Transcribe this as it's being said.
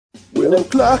Well, the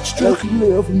clock struck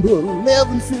 11, but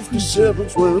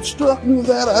 11:57's when it struck me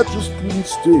that I just couldn't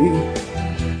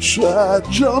stay. So I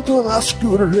jumped on my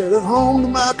scooter, headed home to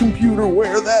my computer,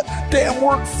 where that damn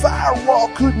work firewall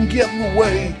couldn't get in the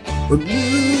way. A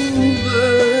new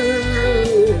day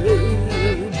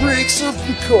breaks up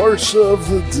the course of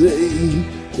the day,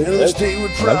 and this day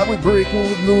would probably break me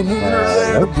with no nooner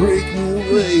there to break me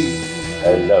away.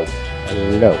 Hello.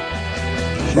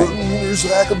 There's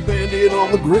like a band-aid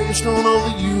on the gravestone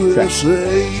of the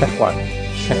USA. Check one.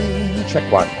 Check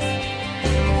one.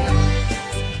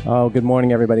 Oh, good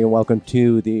morning, everybody, and welcome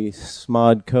to the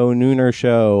Smodco Nooner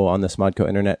Show on the Smodco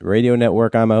Internet Radio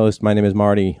Network. I'm a host. My name is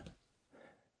Marty.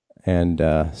 And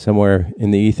somewhere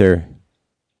in the ether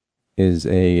is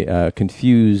a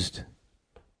confused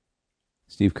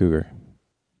Steve Cougar.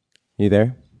 You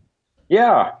there?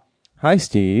 Yeah. Hi,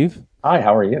 Steve. Hi,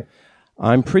 how are you?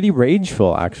 I'm pretty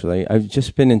rageful, actually. I've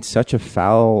just been in such a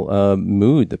foul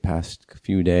mood the past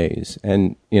few days.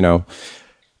 And, you know,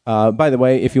 by the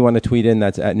way, if you want to tweet in,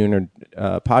 that's at Nooner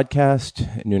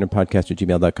Podcast,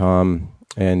 noonerpodcast@gmail.com.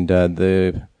 And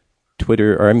the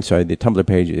Tumblr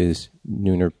page is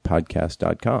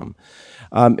noonerpodcast.com.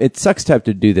 It sucks to have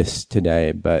to do this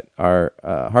today, but our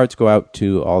hearts go out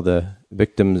to all the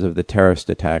victims of the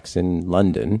terrorist attacks in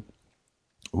London,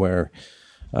 where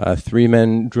 3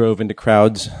 men drove into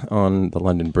crowds on the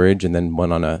London Bridge and then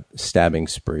went on a stabbing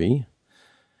spree.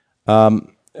 I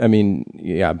mean,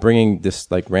 yeah, bringing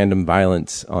this like random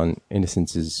violence on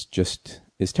innocents is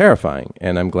terrifying.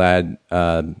 And I'm glad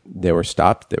they were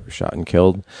stopped. They were shot and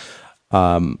killed.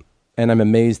 And I'm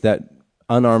amazed that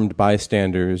unarmed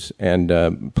bystanders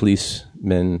and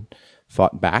policemen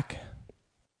fought back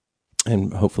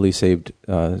and hopefully saved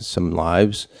some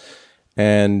lives.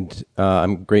 And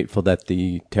I'm grateful that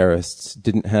the terrorists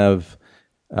didn't have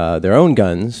their own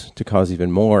guns to cause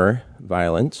even more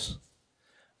violence.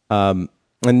 And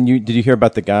did you hear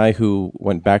about the guy who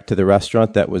went back to the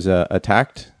restaurant that was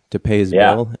attacked to pay his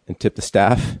bill and tip the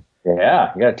staff?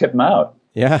 Yeah, you got to tip them out.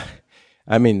 Yeah,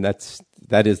 I mean that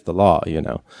is the law, you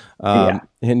know. And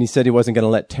he said he wasn't going to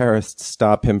let terrorists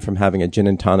stop him from having a gin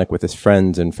and tonic with his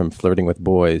friends and from flirting with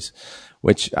boys,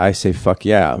 which I say, fuck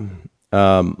yeah.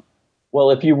 Well,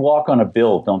 if you walk on a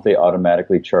bill, don't they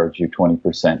automatically charge you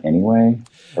 20% anyway?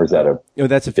 Or is that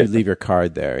that's if you leave your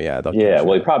card there, yeah. Yeah,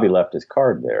 well, he probably left his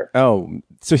card there. Oh,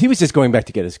 so he was just going back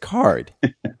to get his card.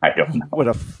 I don't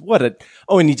know.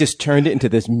 And he just turned it into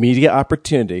this media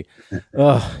opportunity.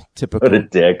 Oh, typical. What a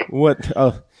dick.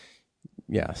 Oh,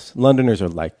 yes. Londoners are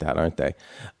like that, aren't they?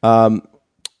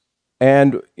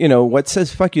 And, you know, what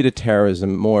says fuck you to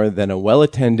terrorism more than a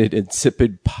well-attended,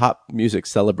 insipid pop music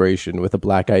celebration with the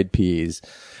Black Eyed Peas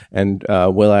and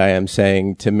will.i.am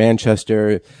saying to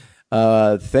Manchester,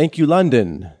 thank you,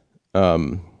 London.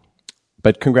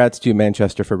 But congrats to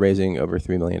Manchester for raising over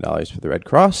 $3 million for the Red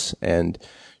Cross and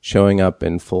showing up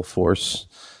in full force.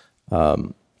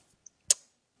 And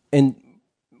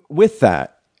with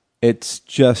that, it's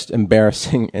just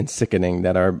embarrassing and sickening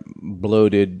that our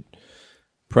bloated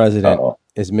president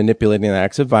is manipulating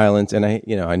acts of violence, and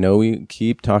I know we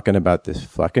keep talking about this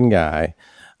fucking guy.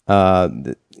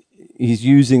 He's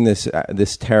using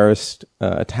this terrorist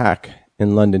attack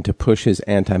in London to push his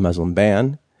anti-Muslim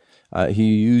ban. He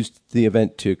used the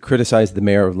event to criticize the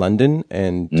mayor of London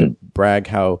and to brag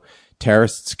how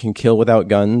terrorists can kill without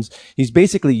guns. He's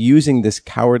basically using this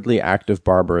cowardly act of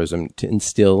barbarism to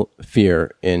instill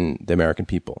fear in the American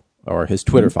people, or his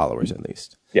Twitter followers at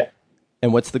least. Yeah.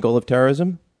 And what's the goal of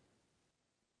terrorism?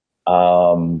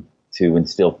 To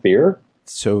instill fear.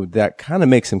 So that kind of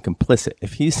makes him complicit.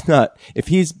 If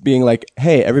he's being like,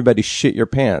 hey, everybody shit your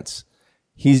pants,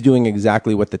 he's doing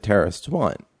exactly what the terrorists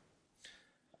want.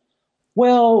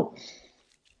 Well,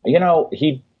 you know,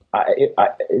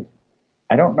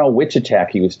 I don't know which attack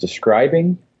he was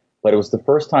describing, but it was the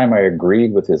first time I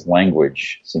agreed with his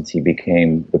language since he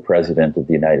became the president of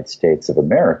the United States of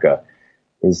America.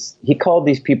 Is he called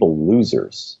these people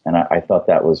losers. And I thought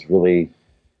that was really,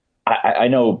 I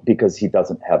know because he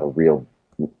doesn't have a real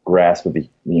grasp of the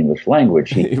English language.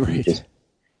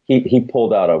 He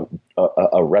pulled out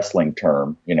a wrestling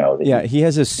term, you know. He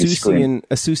has a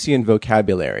Seussian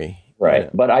vocabulary. Right.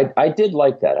 But I did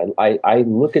like that. I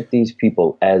look at these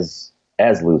people as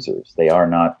losers. They are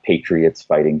not patriots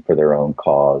fighting for their own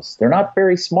cause. They're not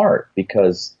very smart,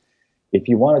 because if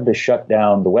you wanted to shut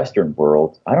down the Western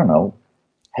world, I don't know,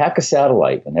 hack a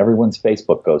satellite and everyone's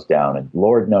Facebook goes down, and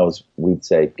Lord knows we'd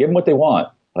say, give them what they want.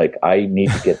 Like, I need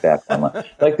to get back online.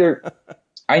 Like,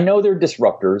 I know they're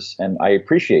disruptors and I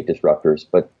appreciate disruptors,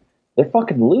 but they're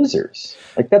fucking losers.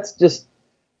 Like, that's just,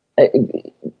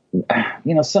 you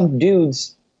know, some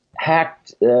dudes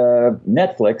hacked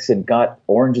Netflix and got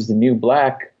Orange is the New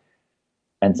Black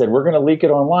and said, we're going to leak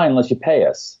it online unless you pay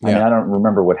us. I mean, I don't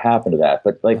remember what happened to that,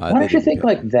 but like, why don't you think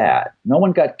like that? No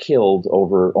one got killed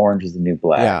over Orange is the New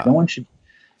Black. Yeah. No one should.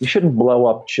 You shouldn't blow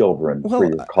up children for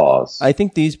your cause. I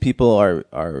think these people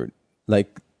are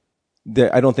like,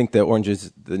 I don't think the Orange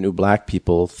is the New Black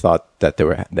people thought that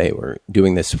they were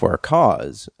doing this for a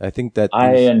cause. I think that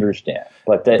I understand,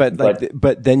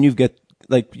 but then you get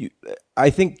like, I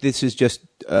think this is just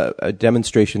a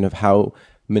demonstration of how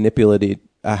manipulated,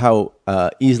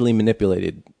 easily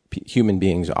manipulated human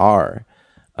beings are.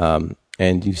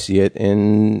 And you see it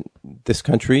in this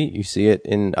country, you see it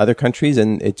in other countries,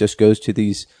 and it just goes to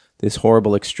these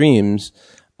horrible extremes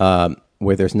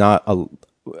where there's not a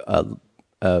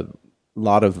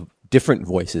lot of different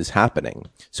voices happening.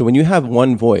 So when you have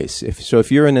one voice,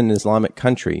 if you're in an Islamic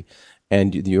country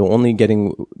and you're only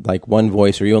getting like one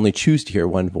voice, or you only choose to hear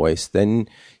one voice, then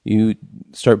you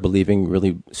start believing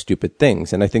really stupid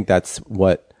things. And I think that's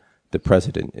what the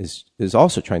president is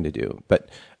also trying to do. But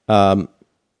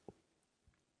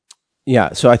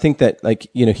yeah, so I think that, like,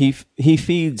 you know, he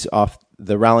feeds off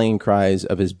the rallying cries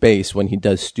of his base when he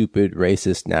does stupid,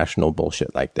 racist, national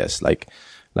bullshit like this, like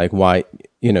why,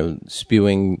 you know,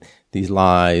 spewing these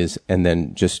lies and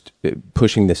then just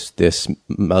pushing this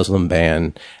Muslim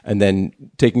ban and then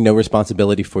taking no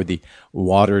responsibility for the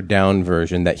watered down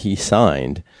version that he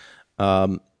signed.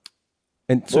 And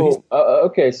so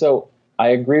okay, so I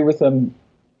agree with him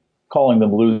calling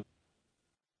them losers.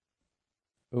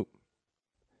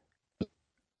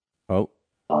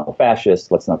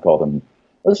 Fascists, let's not call them.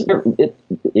 It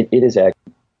is accurate.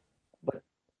 But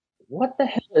what the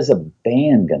hell is a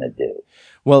ban going to do?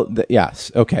 Well,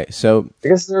 yes. Okay. So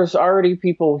because there's already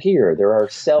people here, there are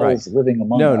cells living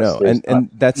among us. No, and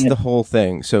that's the whole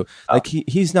thing. So like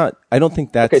he's not. I don't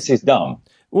think that's. Okay, so he's dumb.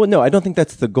 Well, no, I don't think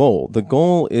that's the goal. The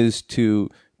goal is to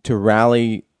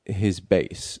rally his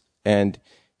base, and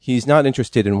he's not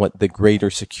interested in what the greater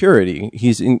security.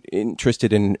 He's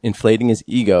interested in inflating his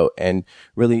ego, and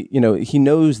really, you know, he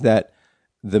knows that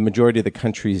the majority of the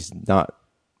country's not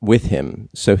with him.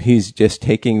 So he's just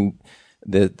taking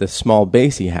the small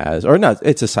base he has, or not,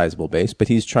 it's a sizable base, but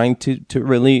he's trying to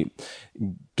really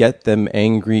get them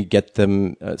angry, get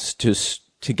them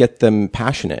to get them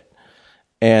passionate.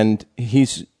 And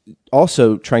he's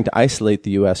also trying to isolate the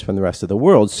U.S. from the rest of the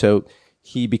world. So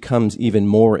he becomes even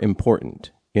more important.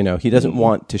 You know, he doesn't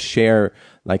want to share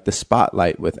like the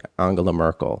spotlight with Angela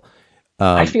Merkel.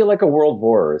 I feel like a world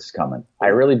war is coming. I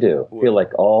really do. I feel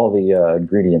like all the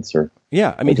ingredients are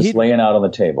just laying out on the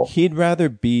table. He'd rather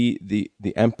be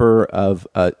the emperor of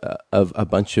a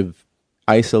bunch of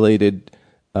isolated,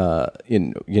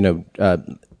 dying,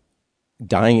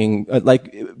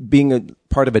 like being a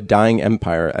part of a dying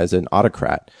empire as an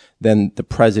autocrat than the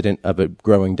president of a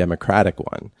growing democratic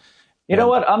one. You know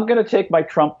what? I'm going to take my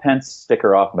Trump Pence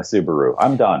sticker off my Subaru.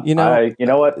 I'm done. You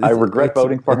know what? I regret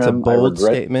voting for him. It's a bold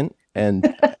statement, and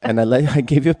I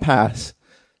gave you a pass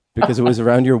because it was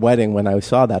around your wedding when I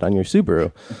saw that on your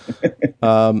Subaru.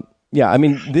 Yeah, I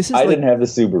mean, this is. I didn't have the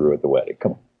Subaru at the wedding.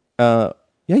 Come on.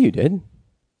 Yeah, you did.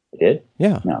 You did?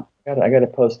 Yeah. No, I got to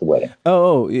post the wedding.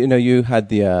 Oh, you know, you had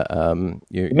the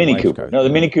your Mini Cooper. No, the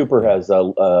Mini Cooper has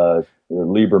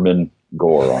Lieberman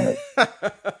Gore on it.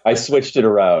 I switched it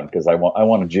around because I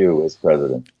want a Jew as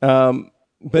president. But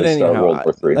anyhow,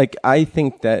 like I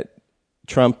think that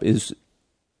Trump believes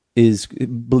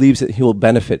that he will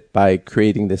benefit by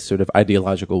creating this sort of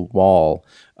ideological wall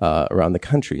around the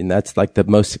country, and that's like the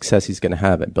most success he's going to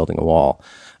have at building a wall.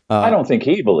 I don't think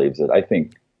he believes it. I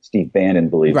think Steve Bannon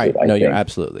believes it. No, you're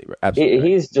absolutely right.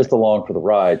 He's just along for the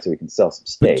ride so he can sell some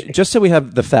steak. But just so we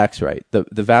have the facts right, the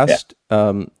vast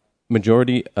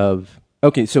majority of...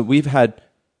 Okay, so we've had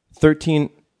 13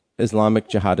 Islamic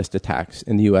jihadist attacks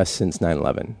in the U.S. since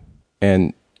 9/11.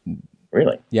 And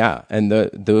really? Yeah, and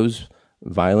those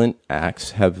violent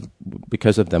acts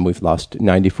because of them, we've lost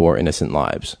 94 innocent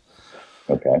lives.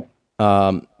 Okay.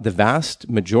 The vast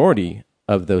majority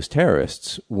of those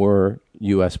terrorists were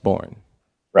U.S. born.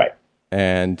 Right.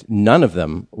 And none of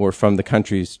them were from the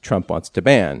countries Trump wants to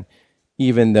ban,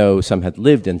 even though some had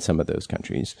lived in some of those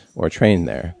countries or trained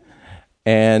there.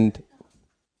 And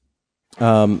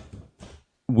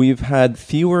we've had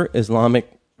fewer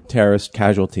Islamic terrorist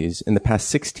casualties in the past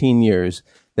 16 years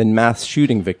than mass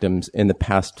shooting victims in the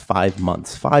past 5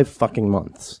 months. 5 fucking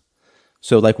months.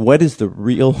 So, like, what is the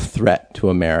real threat to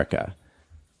America?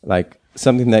 Like,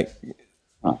 something that...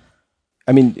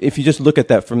 I mean, if you just look at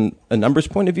that from a numbers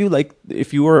point of view, like,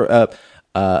 if you were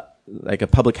like a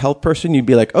public health person, you'd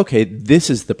be like, okay, this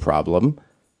is the problem.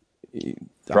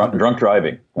 Drunk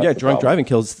driving. That's yeah, the drunk problem. driving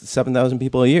kills 7,000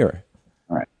 people a year.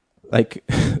 All right. Like,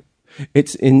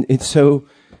 it's so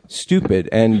stupid.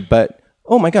 But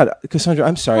oh my God, Cassandra,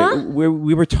 I'm sorry. Huh?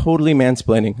 We were totally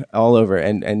mansplaining all over,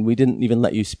 and we didn't even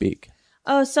let you speak.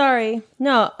 Oh, sorry.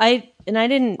 No, I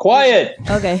didn't. Quiet.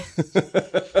 Okay.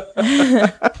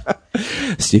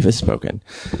 Steve has spoken.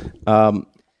 The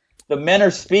men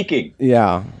are speaking.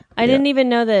 Yeah. I didn't even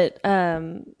know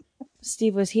that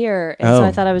Steve was here, and so Oh.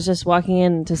 I thought I was just walking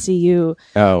in to see you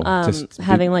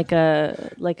having like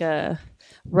a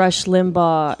Rush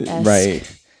Limbaugh-esque,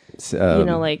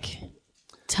 right. like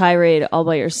tirade all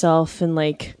by yourself and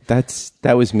like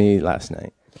That was me last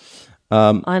night.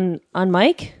 on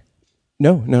mic.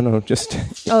 No, just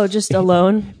Oh, just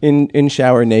alone. in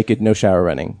shower naked, no shower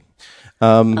running.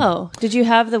 Oh, did you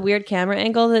have the weird camera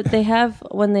angle that they have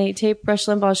when they tape Rush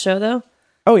Limbaugh's show though?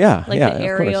 Oh yeah, Like yeah, the of course.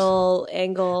 aerial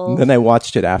angle. Then I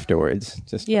watched it afterwards,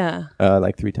 just Yeah.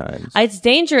 like 3 times. It's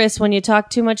dangerous when you talk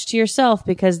too much to yourself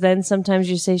because then sometimes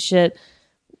you say shit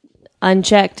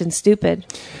unchecked and stupid.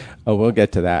 Oh, we'll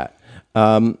get to that.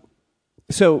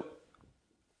 So,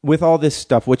 with all this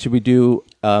stuff, what should we do?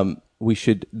 We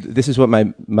should. This is what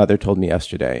my mother told me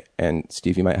yesterday, and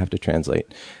Steve, you might have to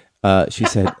translate. She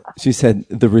said,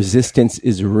 the resistance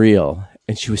is real,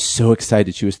 and she was so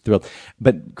excited. She was thrilled.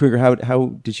 But Kruger, how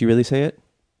did she really say it?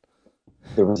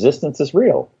 The resistance is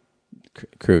real.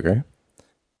 Kruger,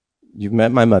 you've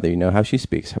met my mother. You know how she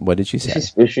speaks. What did she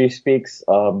say? She speaks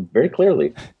very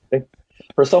clearly.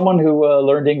 For someone who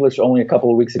learned English only a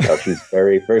couple of weeks ago, she's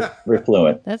very, very, very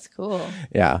fluent. That's cool.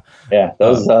 Yeah. Yeah,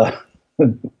 those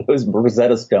those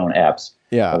Rosetta Stone apps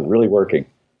Yeah. are really working.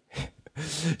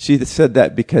 She said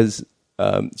that because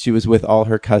she was with all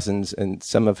her cousins, and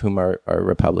some of whom are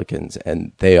Republicans,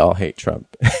 and they all hate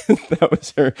Trump. That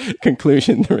was her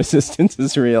conclusion. The resistance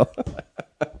is real.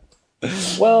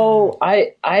 Well,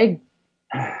 I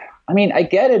mean, I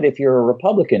get it if you're a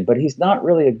Republican, but he's not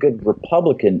really a good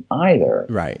Republican either.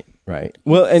 Right.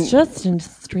 Well, and It's just a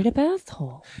straight up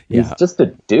asshole. He's yeah. just a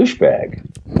douchebag.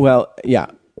 Well, yeah,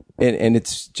 and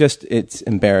it's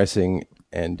embarrassing.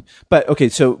 But okay,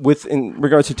 so in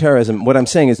regards to terrorism, what I'm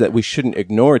saying is that we shouldn't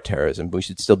ignore terrorism, but we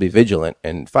should still be vigilant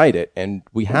and fight it, and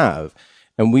we have.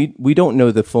 And we don't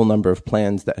know the full number of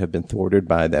plans that have been thwarted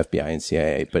by the FBI and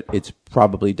CIA, but it's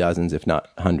probably dozens, if not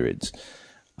hundreds.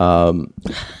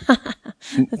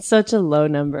 It's such a low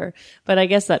number, but I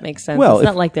guess that makes sense. Well, it's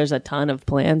not like there's a ton of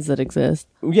plans that exist.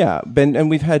 Yeah, and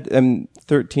we've had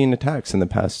 13 attacks in the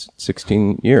past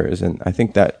 16 years, and I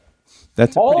think that's a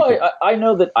pretty good. I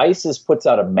know that ISIS puts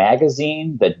out a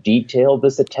magazine that detailed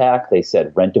this attack. They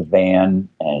said rent a van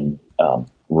and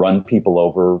run people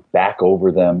over, back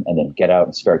over them, and then get out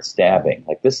and start stabbing.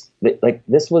 This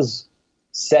was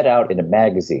set out in a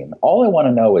magazine. All I want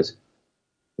to know is,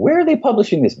 where are they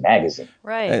publishing this magazine?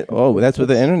 Right. That's what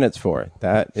the internet's for.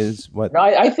 That is what. No,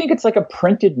 I think it's like a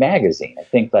printed magazine. I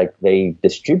think like they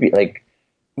distribute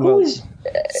who's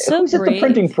at the brave.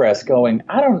 printing press going,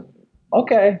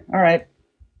 okay, all right.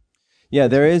 Yeah,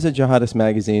 there is a jihadist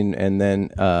magazine, and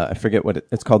then I forget what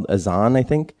it's called, Azan, I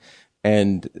think.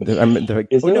 And they're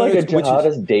Is it like a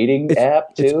jihadist dating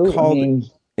app too? It's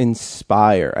called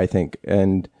Inspire, I think,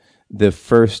 and the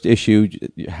first issue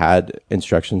had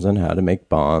instructions on how to make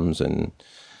bombs and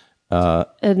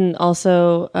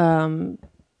also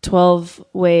 12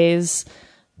 ways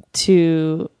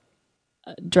to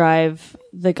drive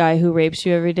the guy who rapes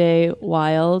you every day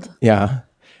wild. yeah.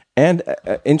 And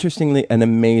interestingly, an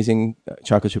amazing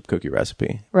chocolate chip cookie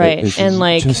recipe. Right. It is And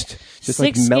like just 6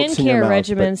 like melts in your skincare mouth,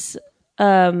 regimens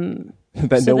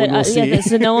but no one will see.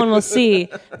 so no one will see,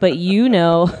 but you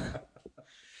know.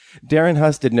 Darren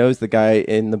Husted knows the guy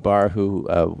in the bar who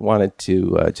wanted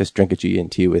to just drink a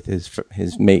G&T with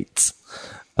his mates.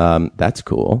 That's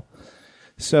cool.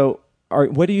 So,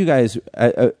 what do you guys,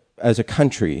 as a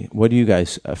country, what are you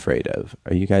guys afraid of?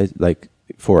 Are you guys like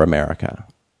for America?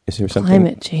 Is there something?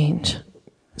 Climate change.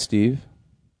 Steve?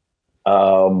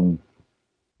 Cord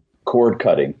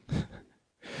cutting.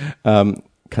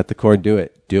 Cut the cord. Do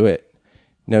it.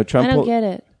 No, Trump. I don't get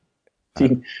it.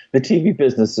 The TV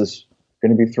business is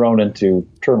going to be thrown into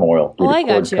turmoil. due to I cord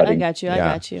got you. cutting. I got you.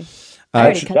 Yeah. I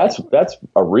already cut it. That's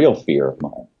a real fear of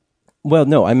mine. Well,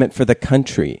 no, I meant for the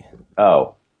country.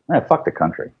 Oh, fuck the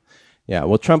country. Yeah,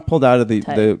 well, Trump pulled out of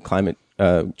the climate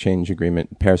change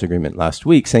agreement, Paris Agreement last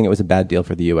week, saying it was a bad deal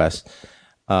for the U.S.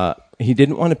 He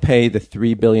didn't want to pay the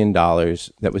 $3 billion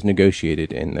that was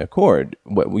negotiated in the accord.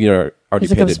 We are already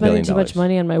He's like, paid I'm $1 billion. spending too much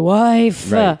money on my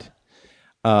wife. Right.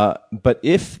 But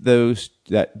if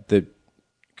the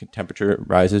temperature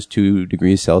rises 2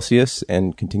 degrees Celsius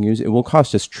and continues, it will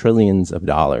cost us trillions of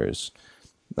dollars.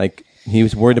 Like He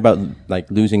was worried about like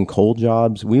losing coal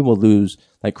jobs. We will lose,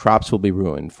 like crops will be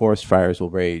ruined, forest fires will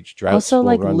rage, droughts Also, will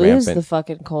like, run lose rampant. the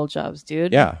fucking coal jobs,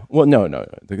 dude. Yeah. Well, no.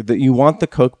 You want the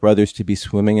Koch brothers to be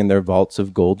swimming in their vaults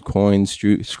of gold coins,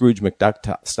 Scrooge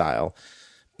McDuck style.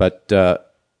 But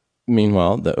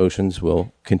meanwhile, the oceans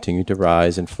will continue to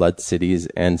rise and flood cities.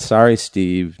 And sorry,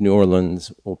 Steve, New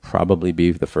Orleans will probably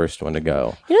be the first one to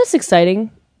go. You know what's exciting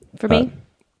for me?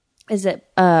 Is that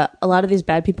a lot of these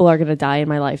bad people are going to die in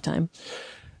my lifetime.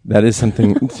 That is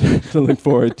something to look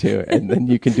forward to. And then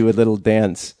you can do a little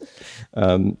dance.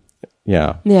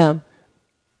 Yeah. Yeah.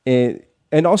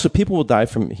 And also, people will die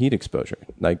from heat exposure.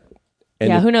 Like,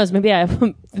 and Who knows? Maybe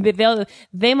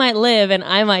they might live and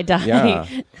I might die. yeah.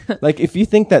 Like, if you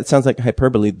think that sounds like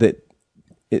hyperbole, the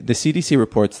CDC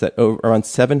reports that around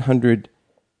 700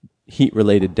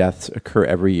 heat-related deaths occur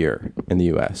every year in the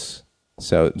U.S.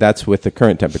 So that's with the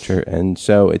current temperature, and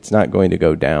so it's not going to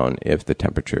go down if the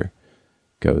temperature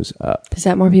goes up. Is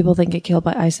that more people that get killed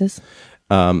by ISIS?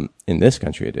 In this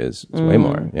country, it is. It's way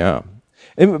more. Yeah.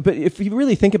 But if you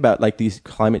really think about like these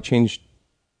climate change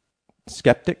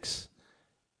skeptics,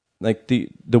 like the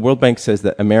World Bank says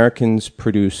that Americans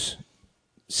produce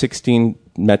 16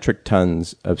 metric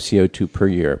tons of CO2 per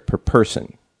year per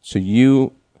person. So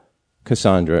you,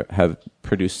 Cassandra, have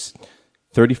produced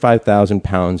 35,000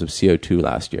 pounds of CO2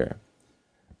 last year.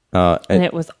 And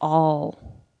it was all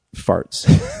farts.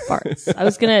 farts. I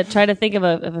was going to try to think of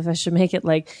if I should make it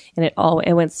like, and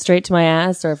it went straight to my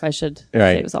ass, or if I should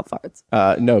say it was all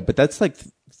farts. No, but that's like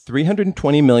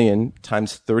 320 million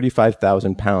times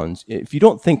 35,000 pounds. If you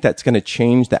don't think that's going to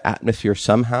change the atmosphere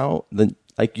somehow, then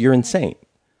like you're insane.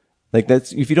 Like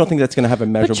if you don't think that's going to have a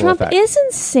measurable But Trump effect. is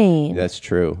insane. That's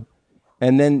true.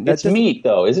 And then It's meat,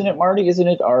 though, isn't it, Marty? Isn't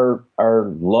it our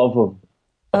love of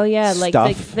Oh yeah, like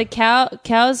stuff? the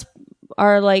cows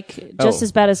are like just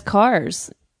as bad as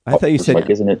cars. I thought you said, like,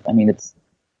 isn't it? I mean, it's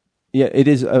yeah, it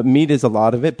is. Meat is a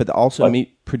lot of it, but also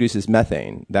meat produces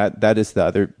methane. That is the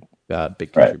other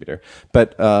big contributor.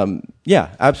 But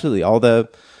yeah, absolutely. All the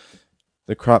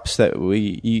crops that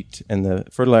we eat and the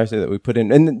fertilizer that we put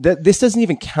in, and this doesn't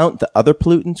even count the other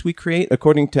pollutants we create.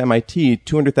 According to MIT,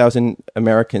 200,000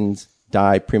 Americans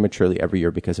die prematurely every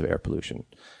year because of air pollution.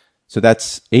 So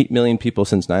that's 8 million people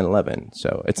since 9/11.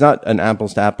 So it's not an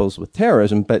apples to apples with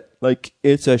terrorism, but like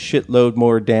it's a shitload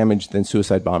more damage than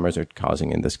suicide bombers are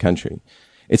causing in this country.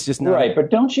 It's just not right.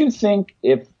 But don't you think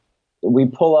if we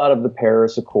pull out of the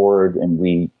Paris Accord and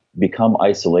we become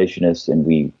isolationists and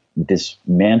we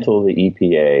dismantle the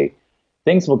EPA,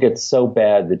 things will get so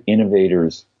bad that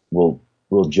innovators will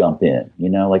jump in? You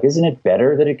know, like, isn't it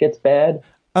better that it gets bad?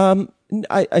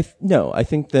 No, I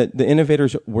think that the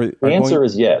innovators were. The answer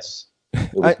is yes.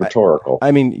 It was rhetorical.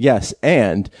 I mean, yes,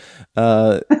 and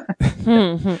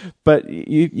but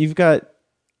you've got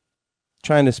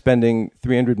China spending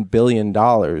 $300 billion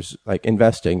like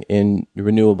investing in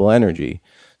renewable energy.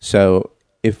 So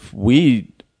if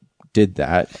we did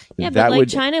that, Yeah, that but like would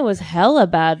China was hella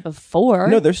bad before.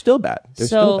 no, they're still bad. They're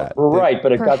still bad. Right,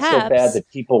 but it got so perhaps- bad that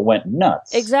people went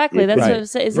nuts. Exactly. That's what I'm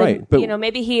saying. Is right, that, but- you know,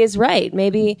 maybe he is right.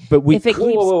 Maybe But we- if it keeps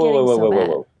getting so bad.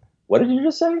 Whoa. What did you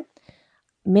just say?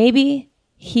 Maybe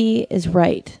he is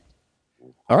right.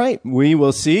 All right, we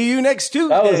will see you next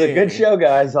Tuesday. That was a good show,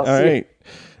 guys. I'll All see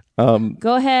right.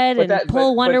 Go ahead and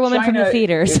pull Wonder Woman from the China,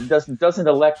 feeders. It doesn't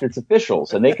elect its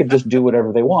officials, and they could just do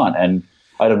whatever they want. And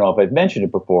I don't know if I've mentioned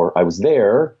it before. I was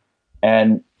there,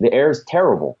 and the air is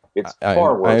terrible. It's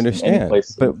far worse I than understand, any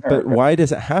place in but America. why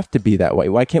does it have to be that way?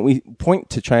 Why can't we point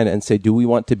to China and say, "Do we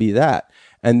want to be that?"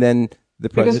 And then the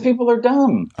Because president. people are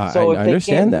dumb. So I if they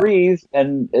understand can't that. breathe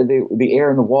and the air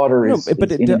and the water is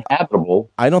uninhabitable.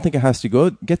 I don't think it has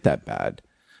to get that bad.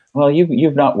 Well,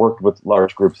 you've not worked with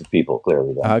large groups of people,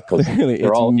 clearly. Then, 'cause Clearly, they're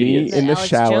it's all me idiots. in the Alex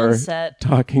shower Jones set.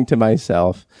 talking to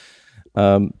myself.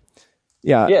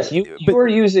 Yeah. Yes, you are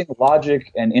using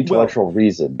logic and intellectual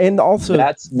reason. And also,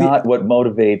 that's not what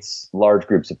motivates large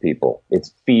groups of people.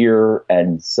 It's fear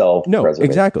and self-preservation. No,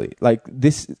 exactly. Like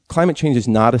this, climate change is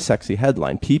not a sexy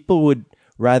headline. People would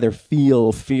rather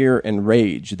feel fear and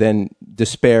rage than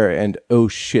despair and, oh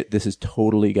shit, this is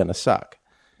totally going to suck.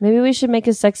 Maybe we should make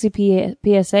a sexy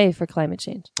PSA for climate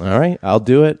change. All right, I'll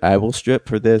do it. I will strip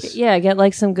for this. Yeah, get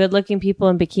like some good looking people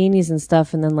in bikinis and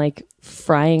stuff and then like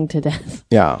frying to death.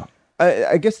 Yeah.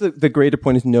 I guess the greater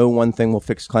point is no one thing will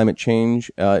fix climate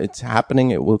change. It's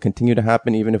happening. It will continue to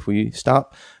happen even if we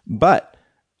stop. But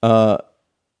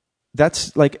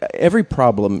that's like every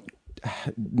problem,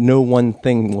 no one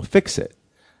thing will fix it.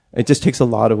 It just takes a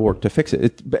lot of work to fix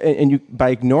it. By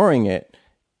ignoring it,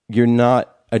 you're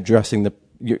not addressing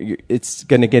it's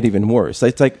going to get even worse.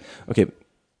 It's like, okay,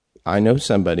 I know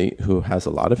somebody who has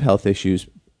a lot of health issues,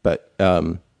 but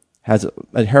has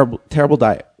a terrible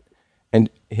diet. And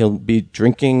he'll be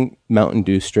drinking Mountain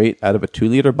Dew straight out of a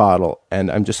 2-liter bottle. And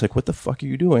I'm just like, what the fuck are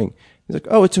you doing? He's like,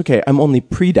 oh, it's okay. I'm only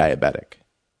pre-diabetic.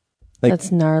 Like,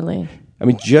 That's gnarly. I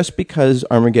mean, just because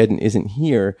Armageddon isn't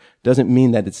here doesn't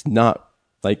mean that it's not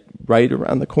like right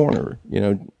around the corner, you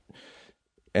know?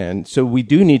 And so we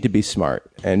do need to be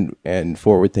smart and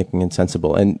forward thinking and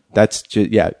sensible. And that's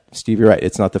just, yeah, Steve, you're right.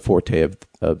 It's not the forte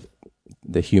of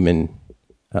the human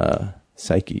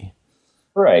psyche.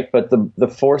 Right, but the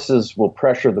forces will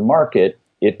pressure the market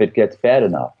if it gets bad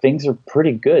enough. Things are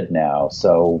pretty good now,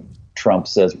 so Trump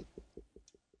says.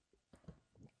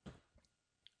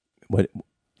 What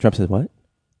Trump says? What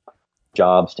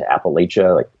jobs to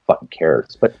Appalachia? Like, fucking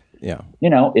cares. But yeah, you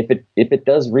know, if it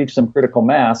does reach some critical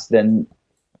mass, then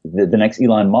the next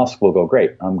Elon Musk will go,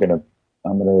 great. I'm gonna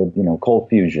you know, cold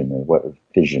fusion or what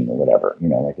fission or whatever. You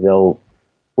know, like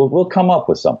we'll come up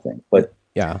with something. But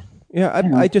yeah. Yeah,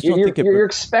 I just don't think you're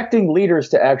expecting leaders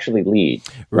to actually lead,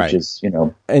 which right. is, you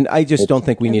know, and I just don't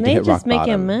think we need to hit rock bottom. They just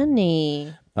making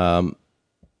money.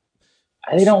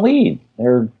 They don't lead.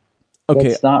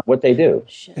 That's not what they do.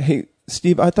 Hey,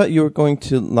 Steve, I thought you were going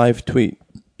to live tweet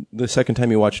the second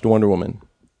time you watched Wonder Woman.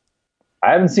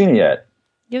 I haven't seen it yet.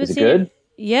 Is it good?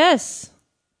 Yes.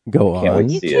 Go on. Can't wait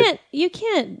to see it. You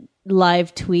can't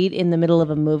live tweet in the middle of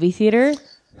a movie theater.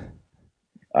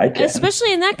 I can.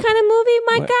 Especially in that kind of movie.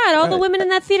 My God, all the women in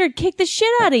that theater kicked the shit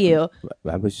out of you.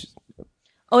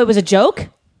 Oh, it was a joke?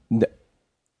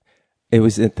 It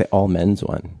was at the all men's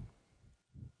one,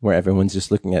 where everyone's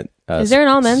just looking at. Is there an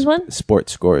all men's one?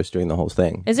 Sports scores during the whole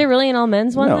thing. Is there really an all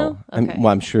men's one though? Okay.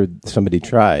 I'm sure somebody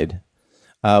tried.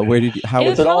 How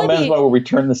it's an all men's one where we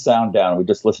turn the sound down and we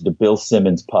just listen to Bill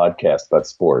Simmons' podcast about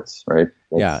sports, right?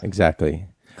 Yeah, exactly.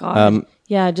 God.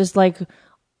 Yeah, just like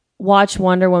watch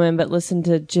Wonder Woman, but listen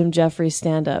to Jim Jeffries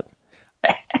stand up.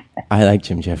 I like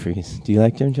Jim Jeffries. Do you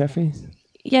like Jim Jeffries?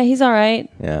 Yeah, he's all right.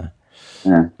 Yeah.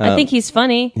 I think he's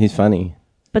funny. He's funny.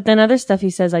 But then other stuff he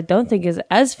says I don't think is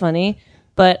as funny.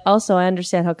 But also I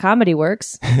understand how comedy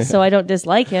works, so I don't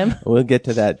dislike him. We'll get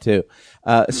to that too.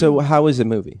 So how was the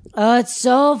movie? Oh, it's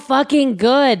so fucking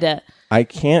good. I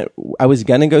was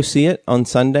going to go see it on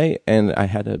Sunday, and I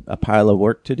had a pile of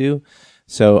work to do.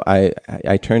 So I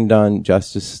turned on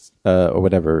Justice, or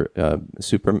whatever,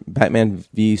 Batman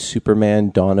v Superman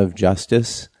Dawn of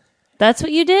Justice. That's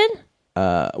what you did?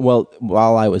 Well,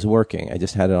 while I was working, I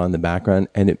just had it on the background,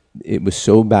 and it was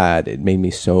so bad. It made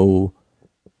me so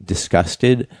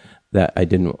disgusted that I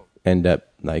didn't end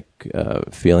up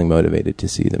feeling motivated to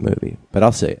see the movie. But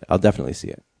I'll see it. I'll definitely see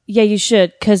it. Yeah, you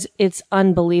should, because it's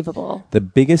unbelievable. The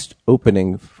biggest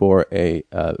opening for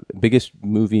biggest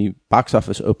movie box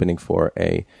office opening for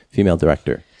a female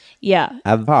director. Yeah.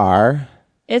 Avar.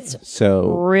 It's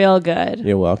so real good.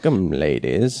 You're welcome,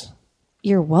 ladies.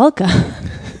 You're welcome.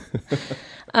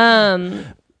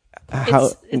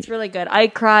 It's really good. I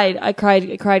cried.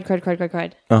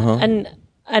 Uh-huh.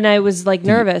 And I was like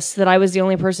nervous that I was the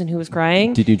only person who was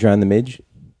crying. Did you drown the midge?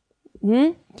 Hmm?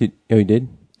 You did?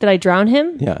 Did I drown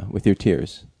him? Yeah, with your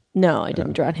tears. No, I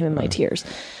didn't drown him in my tears.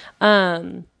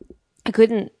 I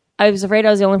couldn't. I was afraid I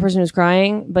was the only person who was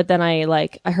crying, but then I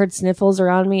heard sniffles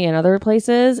around me in other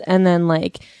places, and then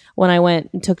when I went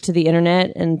and took to the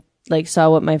internet and saw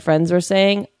what my friends were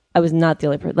saying, I was not the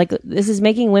only person. This is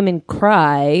making women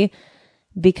cry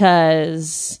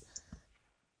because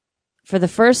for the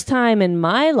first time in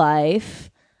my life,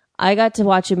 I got to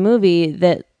watch a movie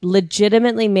that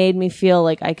legitimately made me feel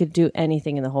like I could do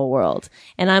anything in the whole world.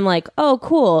 And I'm like, oh,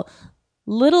 cool.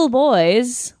 Little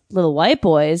boys, little white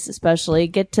boys especially,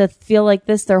 get to feel like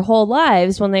this their whole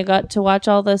lives when they got to watch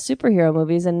all the superhero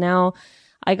movies. And now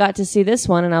I got to see this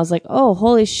one and I was like, oh,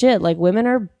 holy shit. Women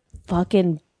are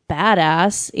fucking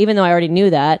badass, even though I already knew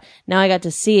that. Now I got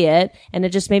to see it and it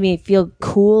just made me feel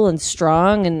cool and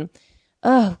strong and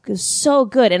oh, it was so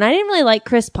good. And I didn't really like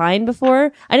Chris Pine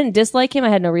before. I didn't dislike him. I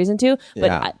had no reason to, but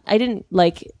yeah. I didn't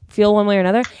feel one way or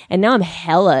another. And now I'm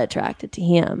hella attracted to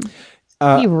him.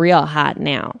 He's real hot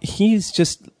now. He's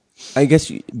just, I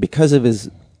guess because of his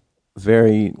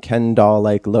very Ken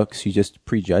doll-like looks, you just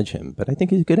prejudge him. But I think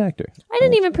he's a good actor. I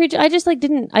didn't even prejudge. I just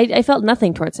didn't. I felt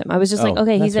nothing towards him. I was just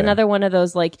okay, he's another one of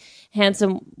those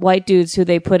handsome white dudes who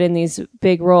they put in these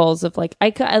big roles of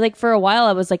I for a while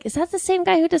I was like, is that the same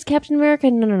guy who does Captain America?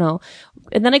 No.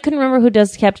 And then I couldn't remember who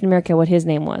does Captain America, what his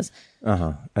name was.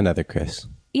 Another Chris.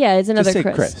 Yeah, it's another just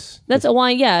say Chris. That's a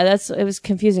why. Yeah, it was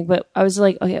confusing, but I was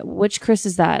like, okay, which Chris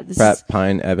is that? Pratt,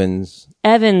 Pine, Evans.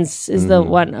 Evans is the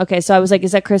one. Okay, so I was like,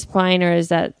 is that Chris Pine or is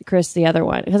that Chris the other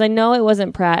one? Because I know it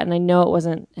wasn't Pratt and I know it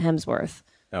wasn't Hemsworth.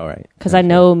 All right. because I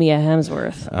know Mia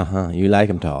Hemsworth. You like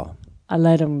him tall. I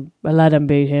let him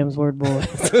be Hemsworth boy.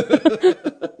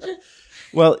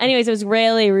 Well, Anyways, it was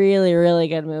really, really, really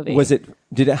good movie.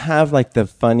 did it have like the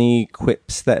funny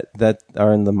quips that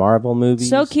are in the Marvel movies?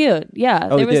 So cute. Yeah.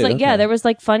 Oh, there was okay. there was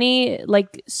like funny,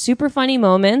 like super funny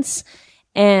moments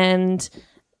and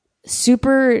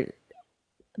super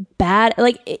bad.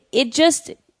 Like it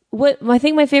just, I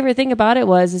think my favorite thing about it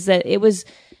is that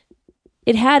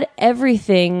it had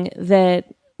everything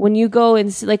that when you go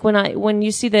and see, like when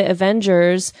you see the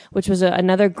Avengers, which was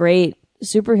another great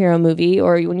superhero movie,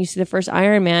 or when you see the first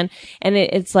Iron Man, and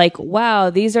it's like, wow,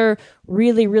 these are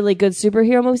really, really good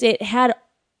superhero movies. It had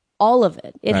all of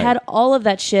it. It had all of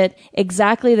that shit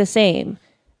exactly the same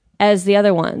as the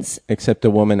other ones. Except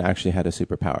the woman actually had a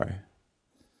superpower.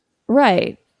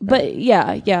 Right. But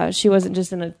yeah, she wasn't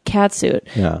just in a cat suit.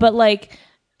 Yeah. But like,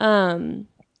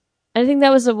 I think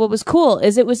that was what was cool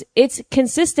is it's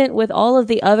consistent with all of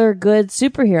the other good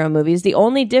superhero movies. The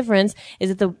only difference is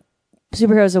that the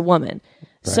superhero is a woman.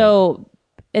 Right. So,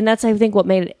 and that's, I think, what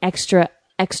made it extra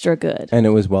good. And it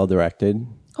was well directed.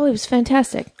 Oh, it was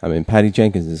fantastic. I mean, Patty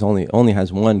Jenkins only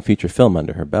has one feature film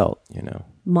under her belt, you know.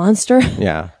 Monster?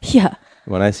 Yeah. Yeah.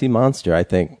 When I see Monster, I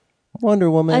think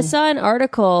Wonder Woman. I saw an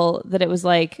article that it was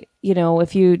like, you know,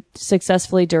 if you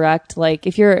successfully direct, like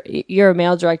if you're a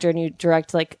male director and you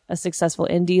direct like a successful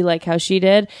indie, like how she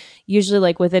did, usually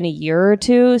like within a year or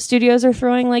two, studios are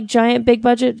throwing like giant big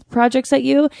budget projects at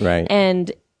you. Right.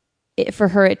 And for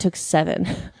her, it took 7.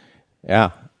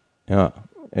 Yeah.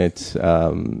 It's,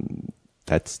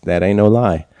 that ain't no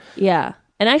lie. Yeah.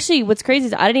 And actually, what's crazy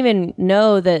is I didn't even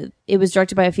know that it was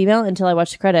directed by a female until I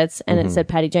watched the credits and it said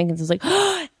Patty Jenkins. I was like,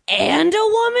 oh, and a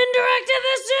woman directed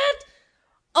this shit?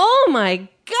 Oh my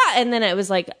God. And then it was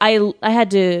like, I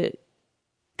had to,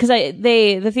 because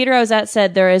the theater I was at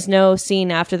said there is no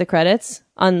scene after the credits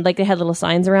on, like they had little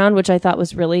signs around, which I thought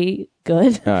was really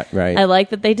good. Right. I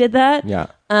like that they did that. Yeah.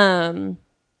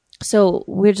 So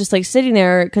we're just like sitting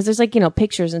there because there's like, you know,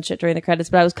 pictures and shit during the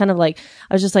credits, but I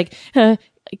was just like,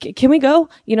 can we go,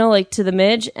 you know, like to the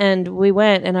Midge? And we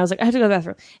went and I was like, I have to go to the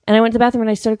bathroom. And I went to the bathroom and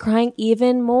I started crying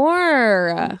even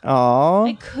more. Aww.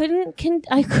 I couldn't.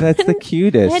 That's the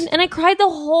cutest. And I cried the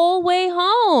whole way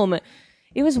home.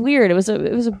 It was weird. It was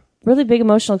a really big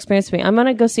emotional experience for me. I'm going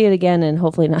to go see it again and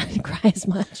hopefully not cry as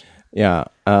much. Yeah.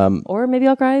 Or maybe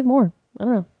I'll cry more. I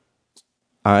don't know.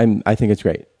 I think it's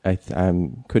great. I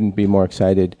couldn't be more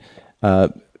excited.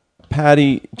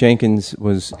 Patty Jenkins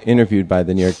was interviewed by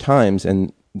the New York Times,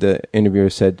 and the interviewer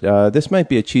said, this might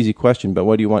be a cheesy question, but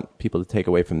what do you want people to take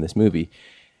away from this movie?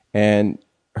 And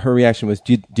her reaction was,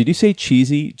 did you say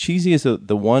cheesy? Cheesy is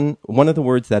the one of the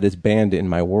words that is banned in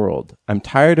my world. I'm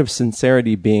tired of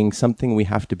sincerity being something we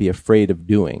have to be afraid of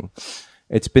doing.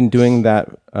 It's been doing that...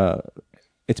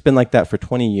 It's been like that for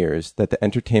 20 years, that the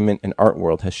entertainment and art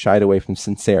world has shied away from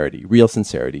sincerity, real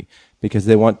sincerity, because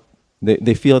they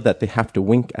feel that they have to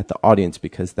wink at the audience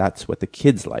because that's what the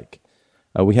kids like.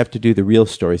 We have to do the real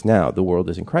stories now. The world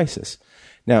is in crisis.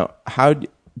 Now, how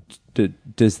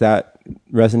does that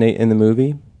resonate in the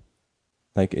movie?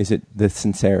 Like, is it the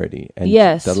sincerity and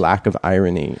the lack of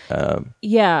irony?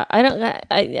 Yeah, I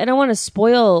don't want to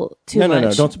spoil too much.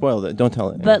 No, don't spoil it. Don't tell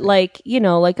it. But like, you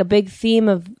know, like a big theme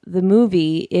of the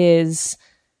movie is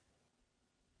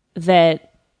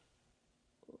that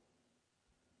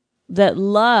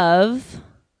love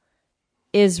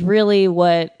is really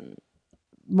what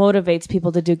motivates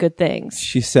people to do good things.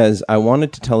 She says, I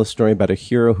wanted to tell a story about a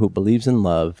hero who believes in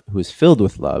love, who is filled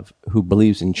with love, who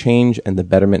believes in change and the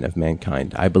betterment of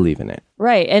mankind. I believe in it.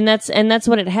 Right. And that's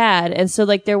what it had. And so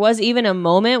like there was even a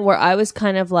moment where I was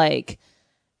kind of like,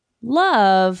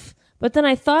 love, but then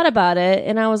I thought about it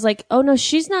and I was like, oh no,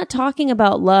 she's not talking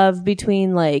about love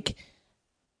between like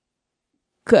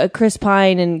Chris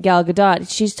Pine and Gal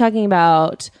Gadot. She's talking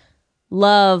about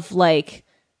love, like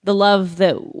the love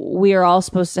that we are all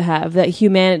supposed to have, that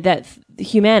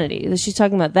humanity. She's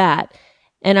talking about that.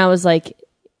 And I was like,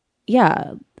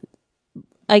 yeah,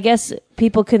 I guess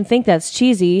people can think that's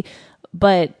cheesy,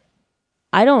 but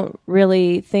I don't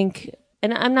really think,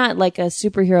 and I'm not like a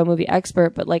superhero movie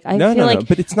expert, but like I feel like,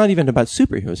 but it's not even about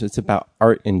superheroes. It's about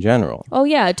art in general. Oh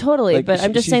yeah, totally. Like, but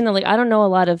I'm just saying that like, I don't know a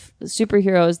lot of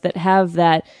superheroes that have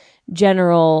that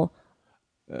general,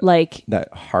 like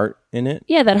that heart in it.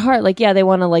 Yeah, that heart. Like, yeah, they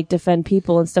want to like defend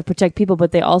people and stuff, protect people,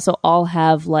 but they also all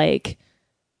have like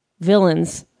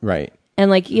villains. Right.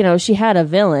 And like, you know, she had a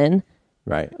villain.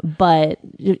 Right. But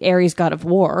Ares, god of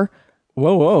war.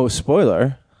 Whoa,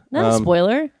 spoiler. Not a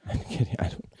spoiler. I'm kidding.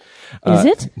 Is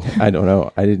it? I don't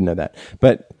know. I didn't know that.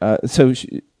 But so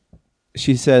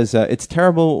she says it's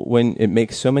terrible when it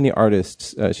makes so many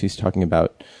artists. She's talking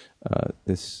about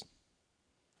this.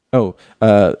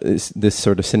 This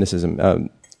sort of cynicism.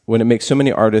 When it makes so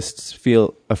many artists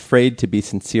feel afraid to be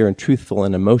sincere and truthful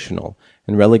and emotional,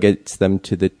 and relegates them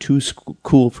to the too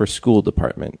cool for school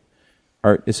department.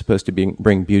 Art is supposed to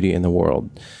bring beauty in the world.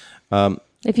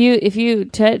 If you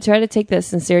try to take the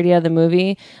sincerity out of the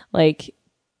movie, like,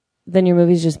 then your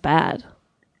movie's just bad.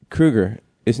 Kruger,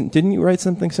 didn't you write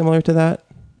something similar to that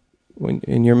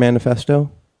in your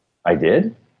manifesto? I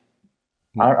did.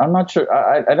 I'm not sure.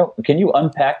 I don't. Can you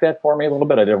unpack that for me a little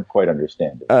bit? I don't quite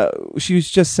understand it. She was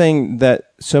just saying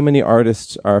that so many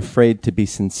artists are afraid to be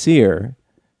sincere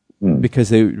because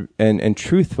they and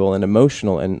truthful and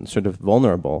emotional and sort of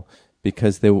vulnerable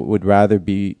because they would rather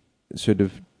be sort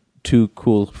of too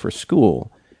cool for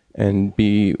school and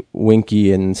be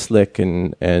winky and slick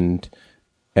and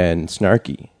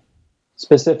snarky.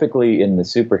 Specifically in the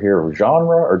superhero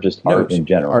genre, or just art in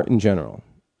general? Art in general.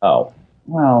 Oh,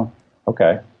 well,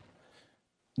 okay.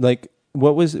 Like,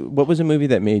 what was a movie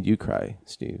that made you cry,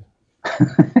 Steve?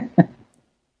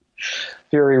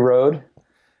 Fury Road.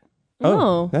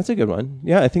 Oh, that's a good one.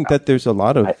 Yeah, I think that there's a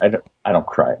lot of. I don't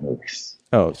cry at movies.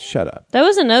 Oh, shut up. That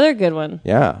was another good one.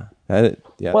 Yeah.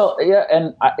 Yeah. Well, yeah,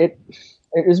 and it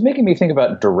was making me think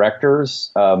about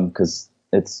directors because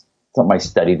it's something I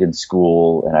studied in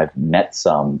school and I've met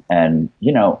some, and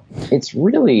it's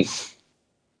really.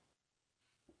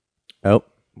 Oh,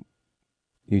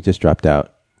 you just dropped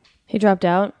out. He dropped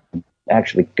out.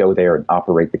 Actually, go there and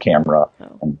operate the camera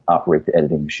and operate the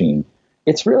editing machine.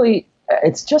 It's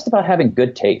just about having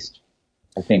good taste.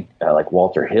 I think, like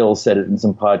Walter Hill said it in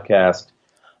some podcast,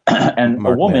 and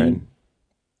Mark a woman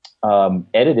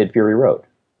edited Fury Road.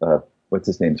 What's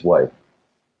his name's wife?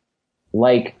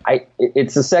 Like,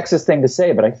 it's a sexist thing to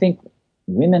say, but I think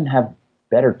women have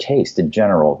better taste in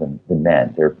general than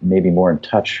men. They're maybe more in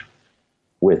touch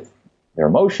with their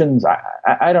emotions.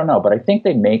 I don't know, but I think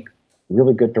they make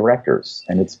really good directors,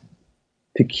 and it's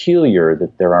peculiar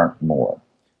that there aren't more.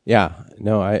 Yeah,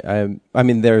 no, I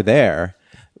mean they're there,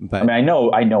 but I know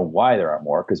why there aren't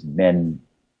more, because men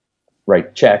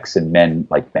write checks and men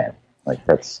like men. Like,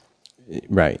 that's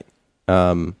right.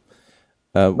 But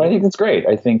I think that's great.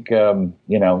 I think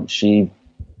she.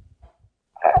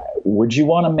 Would you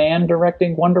want a man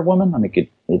directing Wonder Woman? I mean,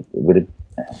 would it?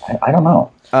 I don't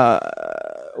know.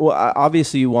 Well,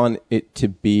 obviously, you want it to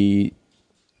be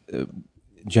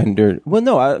gendered. Well,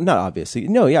 no, not obviously.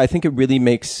 No, yeah, I think it really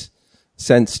makes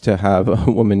sense to have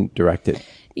a woman direct it.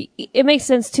 It makes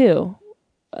sense too.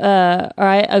 Or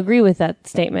I agree with that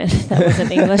statement. That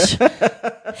wasn't English.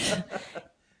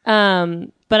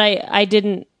 But I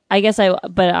didn't.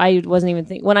 But I wasn't even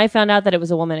thinking when I found out that it was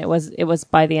a woman. It was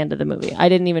by the end of the movie. I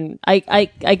didn't even. I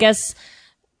guess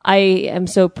I am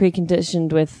so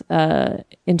preconditioned with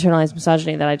internalized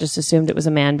misogyny that I just assumed it was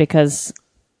a man because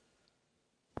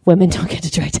women don't get to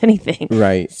direct anything.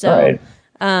 Right. So. Right.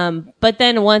 But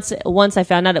then once I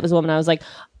found out it was a woman, I was like,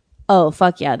 oh,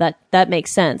 fuck yeah, that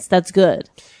makes sense. That's good.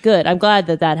 Good. I'm glad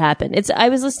that happened. I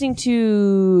was listening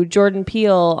to Jordan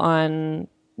Peele on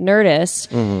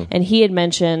Nerdist, and he had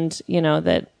mentioned,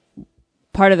 that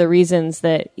part of the reasons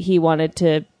that he wanted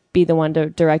to be the one to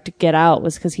direct Get Out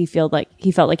was because he felt like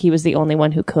he was the only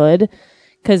one who could.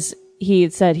 Because he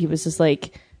had said he was just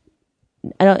like,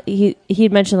 he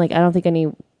had mentioned, like, I don't think any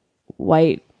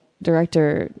white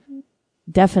director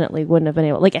definitely wouldn't have been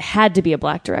able, like, it had to be a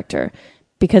black director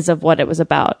because of what it was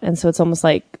about. And so it's almost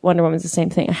like Wonder Woman's the same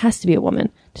thing. It has to be a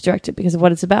woman to direct it because of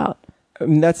what it's about. I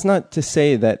mean, that's not to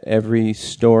say that every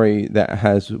story that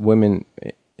has women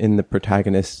in the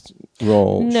protagonist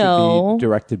role should be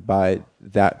directed by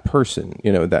that person,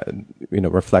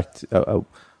 reflect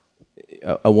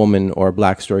a woman, or a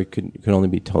black story can only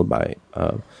be told by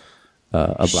a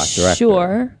black director.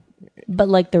 Sure. But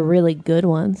like the really good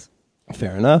ones.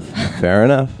 Fair enough. Fair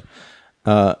enough.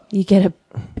 You get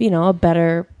a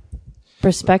better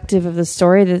perspective of the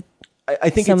story that I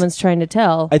think someone's trying to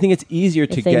tell. I think it's easier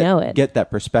to get that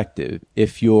perspective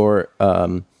if you're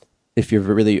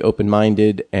really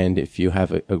open-minded and if you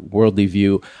have a worldly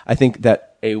view. I think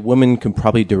that a woman can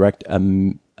probably direct a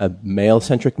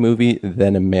male-centric movie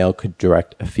than a male could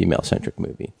direct a female-centric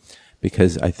movie,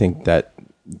 because I think that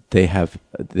they have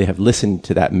listened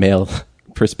to that male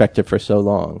perspective for so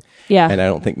long. Yeah. And I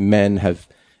don't think men have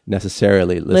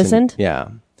necessarily listened. Yeah.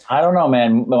 I don't know,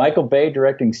 man. Michael Bay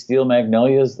directing Steel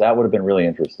Magnolias, that would have been really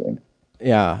interesting.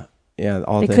 Yeah. Yeah.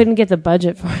 They couldn't get the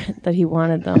budget for it that he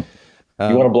wanted, though.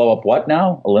 You want to blow up what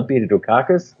now? Olympia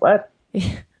Dukakis? What?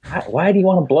 Why do you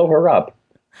want to blow her up?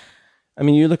 I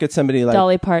mean, you look at somebody like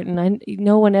Dolly Parton.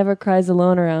 No one ever cries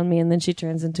alone around me, and then she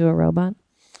turns into a robot.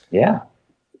 Yeah.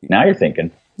 Now you're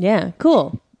thinking. Yeah,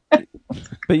 cool.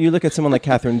 But you look at someone like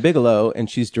Catherine Bigelow, and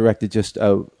she's directed just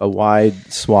a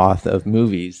wide swath of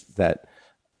movies that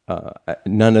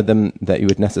none of them that you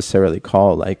would necessarily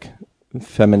call like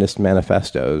feminist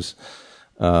manifestos,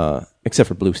 except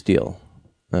for Blue Steel.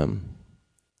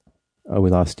 We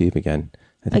lost Steve again.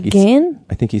 I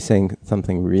think he's saying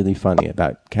something really funny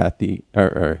about Kathy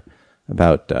or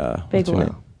about what's her Bigelow.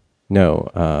 name?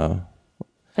 No,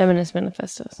 Feminist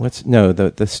manifestos.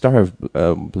 the star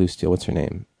of Blue Steel? What's her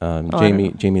name?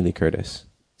 Jamie Lee Curtis.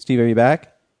 Steve, are you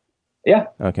back? Yeah.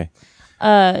 Okay.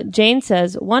 Jane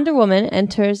says, Wonder Woman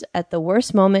enters at the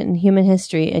worst moment in human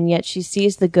history, and yet she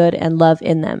sees the good and love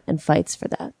in them and fights for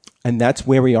that. And that's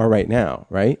where we are right now,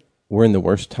 right? We're in the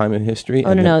worst time in history.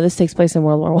 Oh, no, this takes place in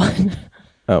World War I.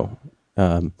 Oh.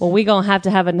 Well, we're going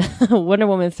to have a Wonder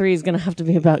Woman 3 is going to have to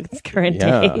be about current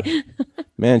day.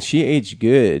 Man, she aged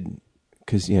good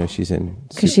because, she's in...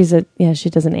 Because she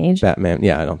doesn't age. Batman.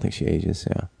 Yeah, I don't think she ages,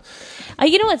 yeah.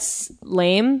 You know what's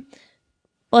lame?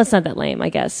 Well, it's not that lame, I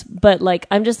guess. But,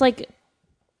 I'm just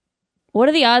what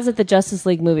are the odds that the Justice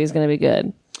League movie is going to be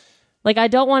good? I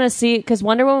don't want to see... Because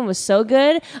Wonder Woman was so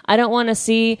good, I don't want to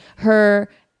see her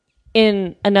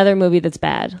in another movie that's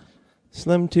bad.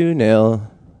 Slim to nil.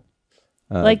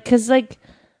 Because I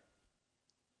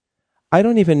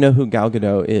don't even know who Gal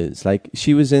Gadot is.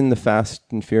 She was in the Fast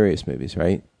and Furious movies,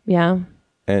 right? Yeah.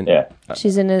 And Yeah.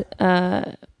 She's in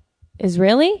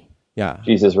Israeli? Yeah.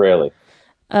 She's Israeli.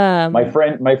 My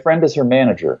friend is her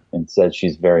manager and said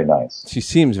she's very nice. She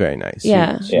seems very nice.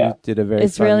 Yeah. She did a very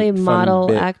Israeli fun model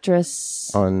bit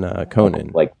actress. on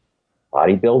Conan. Like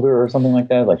bodybuilder or something like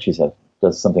that. Like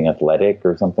does something athletic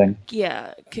or something.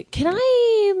 Yeah. Can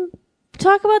I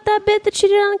talk about that bit that she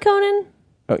did on Conan?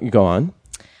 Oh, you go on.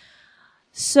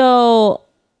 So,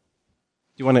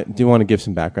 Do you want to give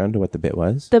some background to what the bit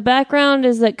was? the background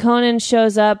is that Conan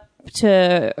shows up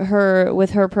to her with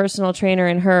her personal trainer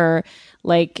and her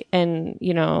how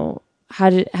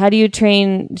do you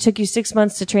train? It took you 6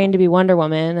 months to train to be Wonder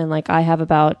Woman, and I have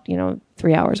about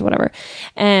 3 hours, whatever.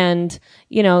 And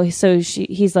so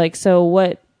he's like, so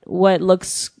what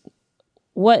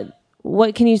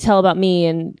can you tell about me?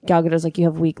 And Gal Gadot's like, you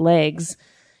have weak legs,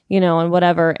 and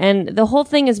whatever. And the whole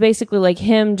thing is basically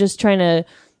him just trying to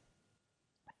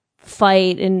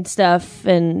fight and stuff.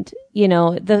 And,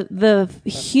 the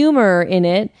humor in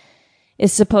it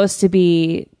is supposed to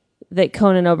be that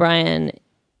Conan O'Brien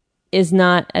is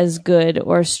not as good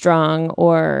or strong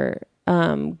or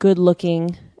good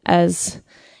looking as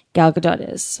Gal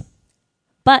Gadot is.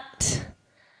 But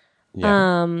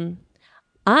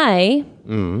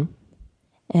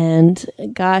and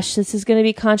gosh, this is going to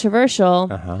be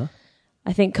controversial.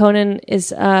 I think Conan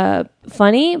is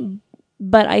funny,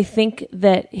 but I think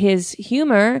that his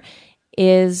humor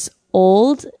is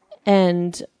old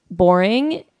and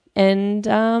boring, and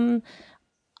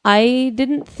I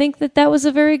didn't think that was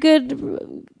a very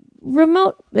good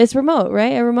remote. It's remote,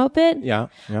 right? A remote bit? Yeah.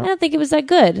 I don't think it was that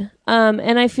good.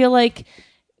 And I feel like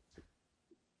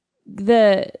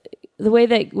the way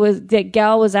that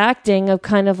Gal was acting of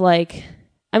kind of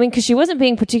because she wasn't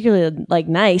being particularly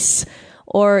nice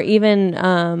or even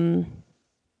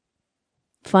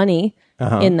funny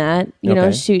in that.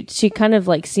 She kind of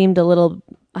seemed a little,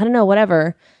 I don't know,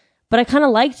 whatever. But I kind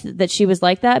of liked that she was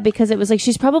like that because it was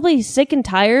she's probably sick and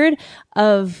tired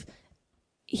of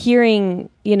hearing,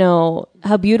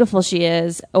 how beautiful she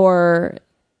is, or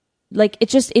it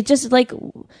just I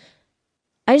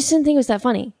just didn't think it was that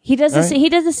funny. He does he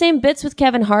does the same bits with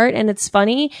Kevin Hart, and it's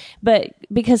funny, but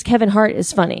because Kevin Hart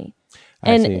is funny,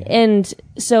 and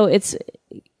so it's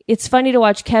funny to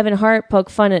watch Kevin Hart poke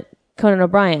fun at Conan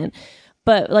O'Brien,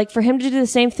 but for him to do the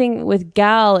same thing with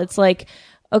Gal, it's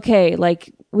okay,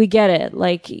 we get it,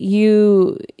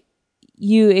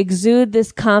 you exude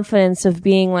this confidence of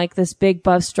being this big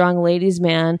buff strong ladies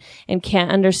man and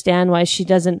can't understand why she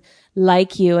doesn't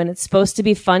like you, and it's supposed to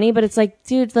be funny, but it's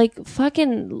dude,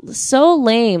 fucking so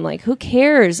lame. Who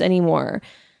cares anymore?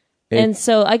 And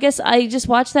so I guess I just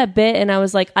watched that bit and I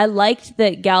was I liked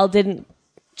that Gal didn't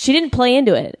play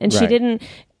into it, and she didn't,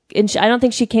 and I don't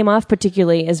think she came off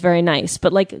particularly as very nice,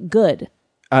 but good.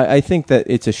 I think that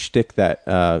it's a shtick that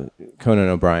Conan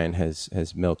O'Brien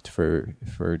has milked for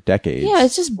decades. Yeah,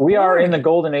 it's just we are in the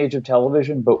golden age of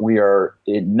television, but we are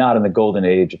not in the golden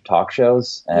age of talk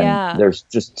shows. And there's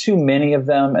just too many of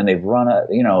them, and they've run out.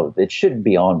 It should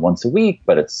be on once a week,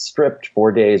 but it's stripped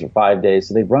 4 days or 5 days,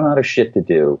 so they've run out of shit to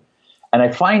do. And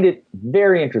I find it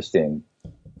very interesting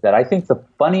that I think the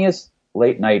funniest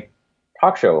late night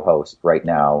talk show host right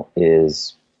now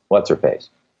is what's her face?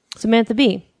 Samantha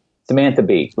Bee. Samantha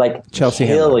Bee, like Chelsea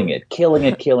killing it.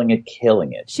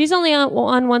 She's only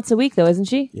on once a week, though, isn't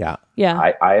she? Yeah. Yeah.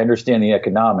 I understand the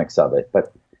economics of it,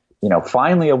 but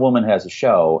finally a woman has a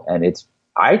show, and it's,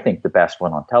 I think, the best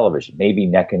one on television. Maybe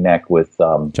neck and neck with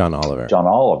John Oliver. John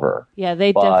Oliver. Yeah,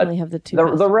 they But definitely have the two.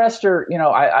 best. The rest are,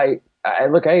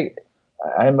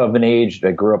 I'm of an age.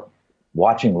 I grew up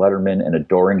watching Letterman and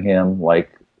adoring him, like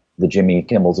the Jimmy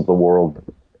Kimmels of the world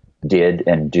did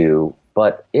and do.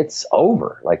 But it's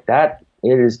over. Like that,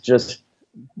 it is just,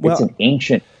 it's an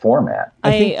ancient format.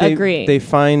 I think agree. They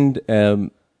find a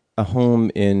home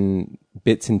in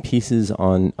bits and pieces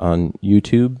on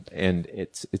YouTube, and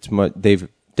it's they've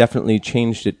definitely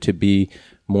changed it to be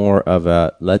more of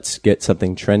a let's get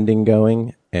something trending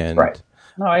going. And Right.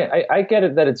 No, I get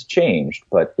it that it's changed,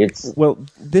 but it's, well,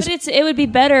 this But it would be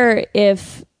better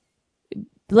if,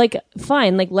 like,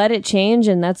 fine, like, let it change,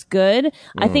 and that's good.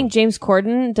 I think James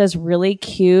Corden does really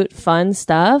cute, fun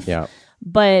stuff. yeah.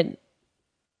 But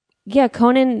yeah,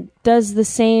 Conan does the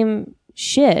same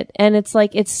shit, and it's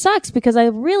like, it sucks because I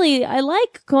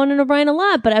like Conan O'Brien a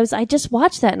lot, but I just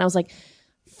watched that and I was like,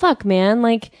 fuck, man,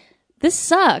 like, this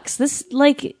sucks. This,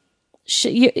 like,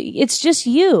 it's just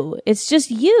you. It's just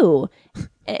you.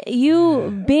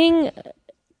 You being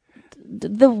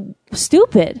the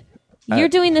stupid. You're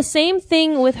doing the same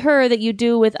thing with her that you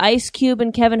do with Ice Cube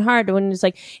and Kevin Hart, when it's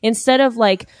like, instead of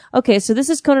like, okay, so this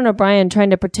is Conan O'Brien trying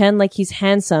to pretend like he's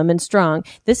handsome and strong.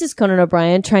 This is Conan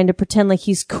O'Brien trying to pretend like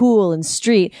he's cool and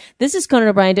street. This is Conan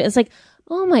O'Brien. It's like,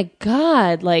 oh my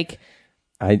God, like,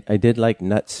 I did like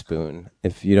Nut Spoon.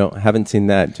 If you haven't seen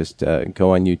that, just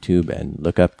go on YouTube and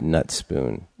look up Nut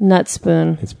Spoon. Nut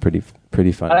Spoon. It's pretty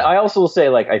fun. I also will say,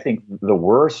 like, I think the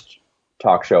worst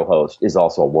talk show host is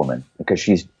also a woman, because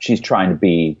she's trying to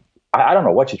be, I don't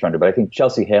know what she's trying to do, but I think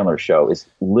Chelsea Handler's show is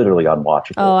literally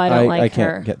unwatchable. Oh, I don't like I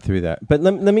can't her. get through that. But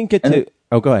let me get to.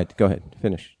 Oh, go ahead.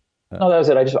 Finish. No, that was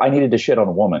it. I needed to shit on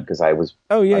a woman because I built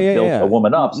yeah. a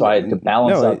woman up, so I had to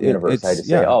balance out the universe. I had to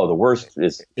say, yeah. the worst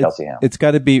is Chelsea Handler. It's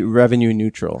got to be revenue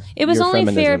neutral. It was Your only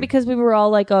fair feminism. because we were all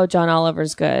like, "Oh, John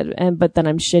Oliver's good," but then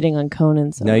I'm shitting on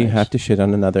Conan. So Now you much. have to shit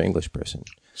on another English person.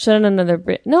 shit on another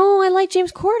Brit. No, I like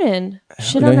James Corden.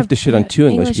 Shit No, on you have to shit on two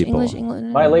English people.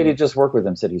 English. My lady just worked with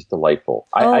him, said he's delightful.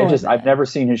 Oh, I've never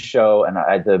seen his show, and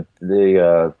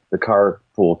the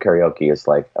carpool karaoke is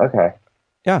like, okay.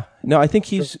 Yeah. No, I think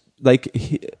he's like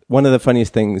one of the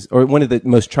funniest things, or one of the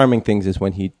most charming things, is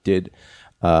when he did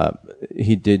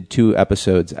 2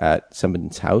 episodes at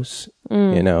someone's house,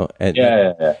 and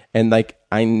Yeah. and like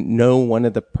I know one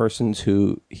of the persons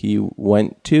who he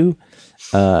went to,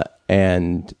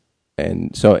 and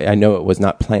so I know it was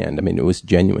not planned. I mean, it was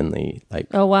genuinely like,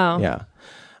 Oh wow. yeah.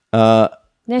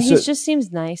 Yeah, he So- just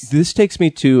seems nice. This takes me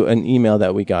to an email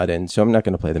that we got in, so I'm not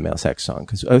going to play the male sex song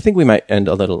because I think we might end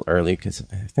a little early because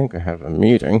I think I have a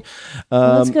meeting.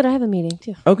 Well, that's good. I have a meeting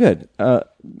too, Oh, good.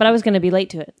 but I was going to be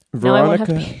late to it. Now I won't have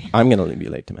Veronica, to be. I'm going to be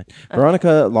late to mine.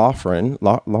 Veronica Loughran,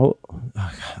 I'll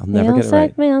never get it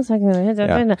right. Male sex. Male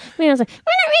sex. Male sex.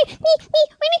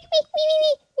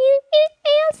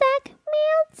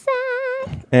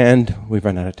 And we've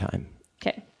run out of time.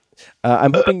 Okay.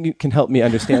 I'm hoping you can help me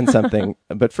understand something,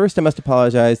 but first I must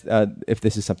apologize if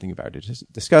this is something you've already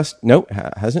discussed. No,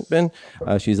 hasn't been.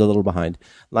 She's a little behind.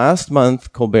 Last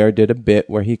month, Colbert did a bit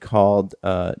where he called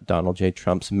Donald J.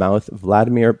 Trump's mouth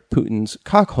Vladimir Putin's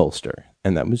cock holster,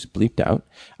 and that was bleeped out.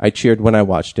 I cheered when I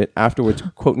watched it. Afterwards,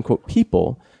 quote-unquote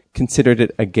people considered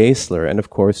it a gay slur, and of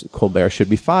course, Colbert should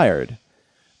be fired.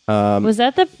 Was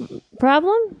that the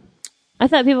problem? I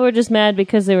thought people were just mad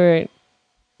because it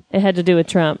had to do with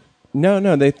Trump.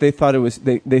 No, they thought it was,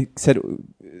 they said,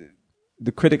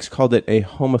 the critics called it a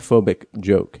homophobic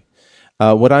joke.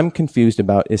 What I'm confused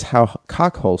about is how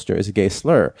cock holster is a gay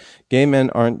slur. Gay men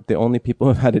aren't the only people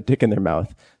who've had a dick in their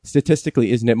mouth.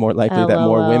 Statistically, isn't it more likely that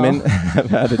more LOL. women have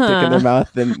had a dick in their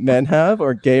mouth than men have,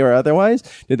 or gay or otherwise?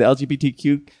 Did the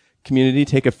LGBTQ community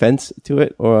take offense to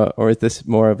it, or is this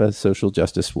more of a social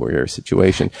justice warrior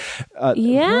situation?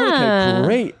 Yeah. Veronica,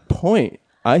 great point.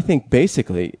 I think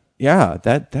basically, yeah,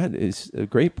 that is a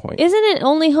great point. Isn't it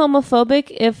only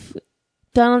homophobic if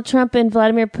Donald Trump and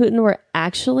Vladimir Putin were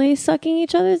actually sucking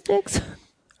each other's dicks?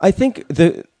 I think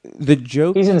the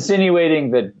joke. He's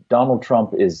insinuating that Donald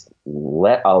Trump is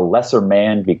a lesser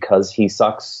man because he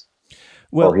sucks,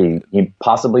 or he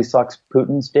possibly sucks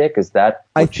Putin's dick. Is that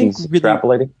what I think she's really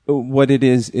extrapolating? What it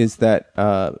is that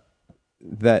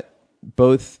that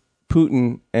both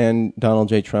Putin and Donald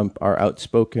J. Trump are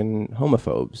outspoken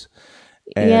homophobes,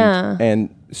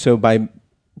 and so by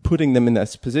putting them in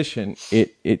this position,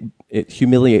 it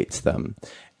humiliates them,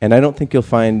 and I don't think you'll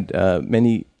find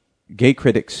many gay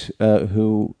critics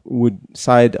who would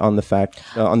side on the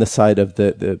on the side of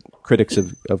the critics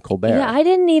of Colbert. Yeah, I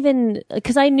didn't even,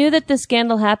 because I knew that this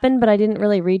scandal happened, but I didn't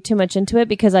really read too much into it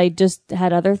because I just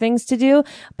had other things to do.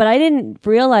 But I didn't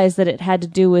realize that it had to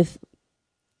do with,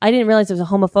 I didn't realize it was a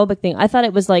homophobic thing. I thought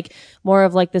it was like more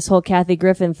of like this whole Kathy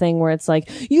Griffin thing where it's like,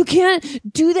 you can't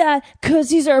do that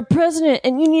because he's our president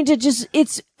and you need to just,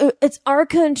 it's our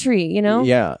country, you know?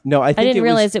 Yeah. No, I didn't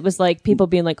realize it was like people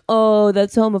being like, oh,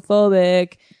 that's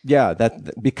homophobic. Yeah,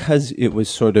 that because it was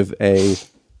sort of a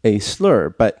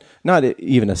slur, but not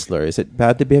even a slur. Is it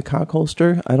bad to be a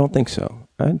cockholster? I don't think so.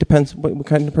 It depends what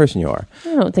kind of person you are.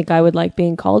 I don't think I would like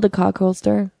being called a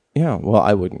cockholster. Yeah, well,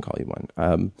 I wouldn't call you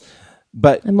one.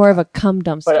 But I'm more of a cum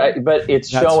dumpster. But it's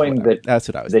showing that that's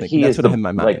what I was that thinking. he That's is what I had in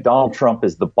my mind. like Donald Trump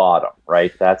is the bottom,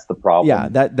 right? That's the problem.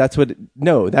 Yeah, that's what.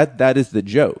 No, that is the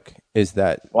joke. Is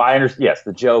that? Well, I understand. Yes,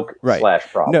 the joke /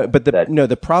 problem. No, but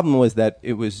the problem was that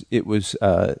it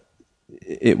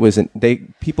wasn't.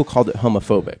 People called it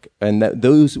homophobic, and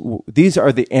these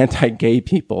are the anti-gay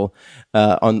people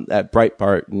at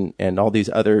Breitbart and all these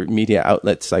other media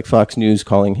outlets like Fox News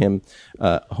calling him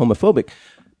homophobic.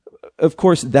 Of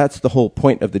course, that's the whole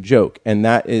point of the joke, and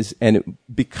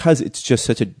because it's just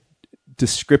such a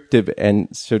descriptive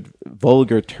and sort of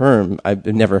vulgar term, I've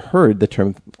never heard the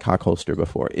term cockholster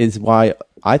before, is why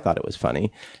I thought it was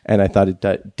funny, and I thought it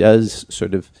does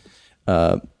sort of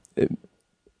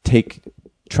take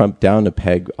Trump down a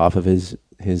peg off of his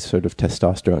sort of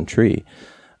testosterone tree.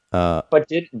 But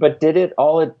did it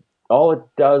all it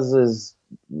does is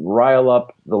rile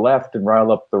up the left and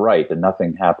rile up the right, and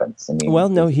nothing happens. I mean, well,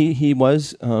 no, he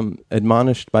was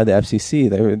admonished by the FCC.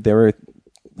 There were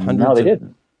hundreds. No, they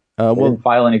didn't. They didn't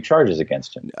file any charges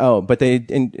against him. Oh, but they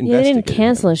investigated. They didn't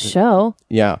cancel his show.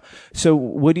 Yeah. So,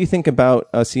 what do you think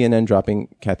about CNN dropping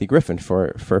Kathy Griffin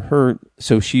for her?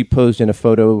 So she posed in a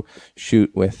photo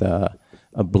shoot with a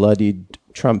bloodied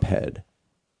Trump head.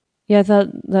 Yeah, I thought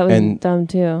that was dumb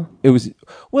too. It was.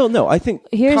 Well, no, I think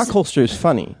cockholster is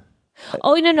funny.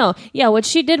 Oh, no. Yeah, what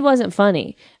she did wasn't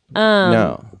funny.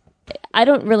 No. I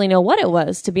don't really know what it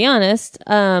was, to be honest.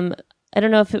 I don't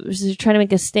know if it was trying to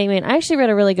make a statement. I actually read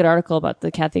a really good article about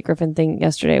the Kathy Griffin thing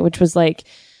yesterday, which was like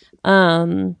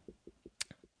that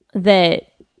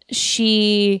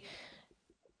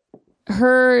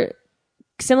her,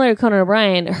 similar to Conan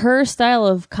O'Brien, her style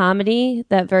of comedy,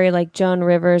 that very like Joan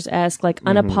Rivers-esque, like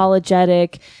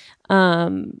unapologetic,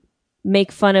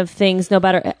 make fun of things no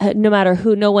matter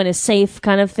who, no one is safe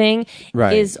kind of thing,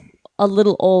 right, is a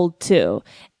little old too.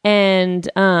 And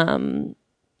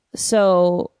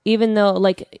so even though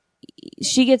like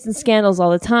she gets in scandals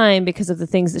all the time because of the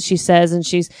things that she says, and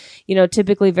she's,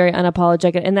 typically very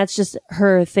unapologetic, and that's just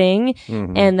her thing.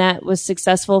 Mm-hmm. And that was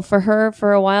successful for her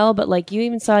for a while. But like you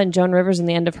even saw in Joan Rivers in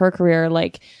the end of her career,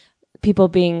 like people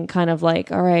being kind of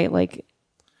like, all right, like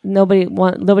nobody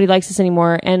likes this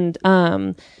anymore. And,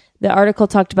 the article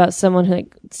talked about someone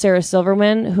like Sarah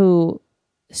Silverman, who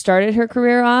started her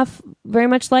career off very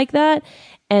much like that.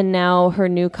 And now her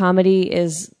new comedy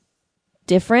is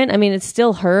different. I mean, it's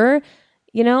still her,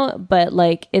 but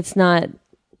like, it's not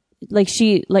like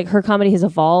her comedy has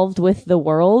evolved with the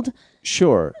world.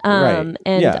 Sure. Right.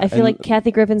 And yeah, I feel like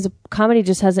Kathy Griffin's comedy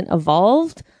just hasn't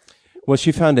evolved. Well,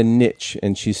 she found a niche,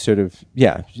 and she's sort of,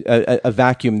 a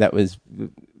vacuum that was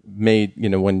made,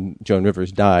 when Joan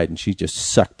Rivers died, and she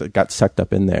just got sucked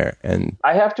up in there. And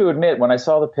I have to admit, when I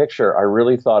saw the picture, I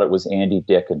really thought it was Andy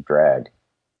Dick in drag.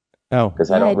 Oh,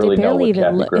 because I don't really know what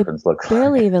Kathy Griffin's look like.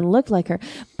 Barely even looked like her,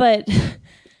 but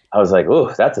I was like,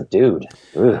 "Ooh, that's a dude."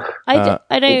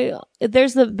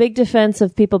 There's the big defense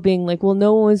of people being like, "Well,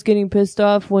 no one was getting pissed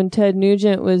off when Ted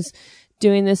Nugent was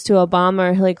doing this to Obama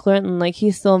or Hillary Clinton. Like,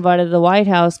 he's still invited to the White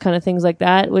House," kind of things like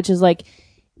that. Which is like,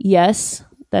 yes,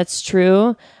 that's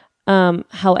true.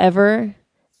 However,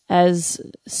 as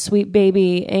sweet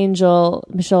baby angel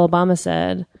Michelle Obama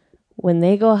said, when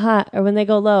they go high or when they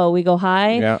go low, we go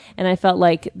high. Yeah. And I felt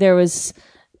like there's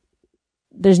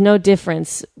no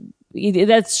difference.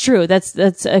 That's true.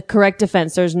 That's a correct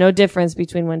defense. There's no difference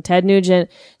between when Ted Nugent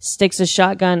sticks a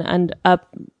shotgun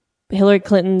up Hillary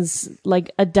Clinton's,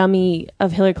 like a dummy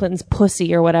of Hillary Clinton's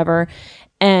pussy or whatever,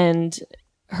 and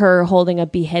her holding a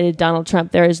beheaded Donald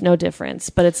Trump. There is no difference.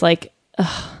 But it's like,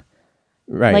 ugh.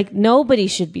 Right. Like nobody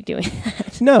should be doing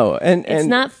that. No, and it's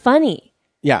not funny.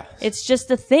 Yeah. It's just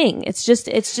a thing. It's just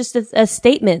a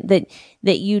statement that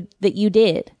you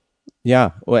did.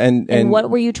 Yeah. Well, and what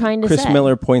were you trying to say? Chris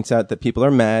Miller points out that people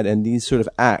are mad, and these sort of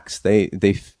acts, they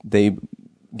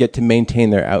get to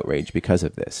maintain their outrage because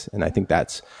of this. And I think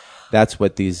that's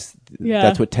what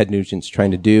that's what Ted Nugent's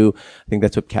trying to do. I think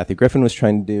that's what Kathy Griffin was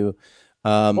trying to do.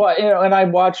 Well, and I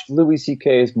watched Louis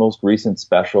C.K.'s most recent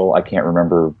special. I can't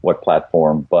remember what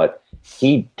platform, but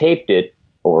he taped it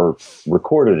or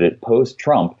recorded it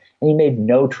post-Trump, and he made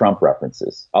no Trump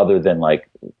references other than like,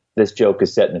 this joke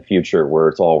is set in the future where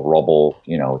it's all rubble,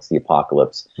 it's the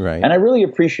apocalypse. Right. And I really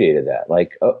appreciated that.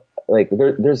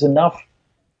 There's enough,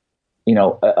 in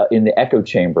the echo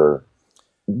chamber.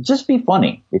 Just be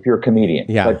funny if you're a comedian.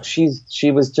 Yeah. But she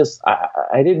was just,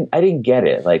 I didn't get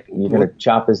it. Like, you're going to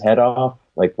chop his head off.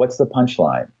 Like, what's the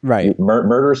punchline? Right. You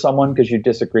murder someone because you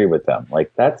disagree with them.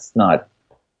 Like, that's not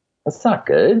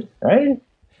good. Right.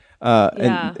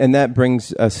 And that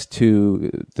brings us to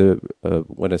the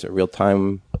what is it? Real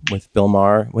Time with Bill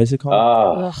Maher. What is it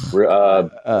called?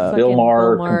 Bill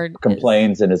Maher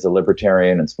complains and is a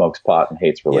libertarian and smokes pot and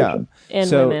hates religion. Yeah. And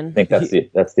so, women. I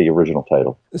think that's the original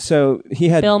title. So he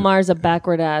had Bill Maher's a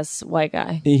backward ass white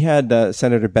guy. He had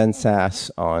Senator Ben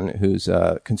Sasse on, who's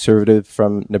a conservative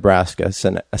from Nebraska,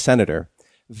 a senator.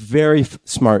 Very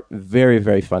smart, very,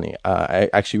 very funny. I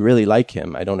actually really like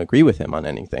him. I don't agree with him on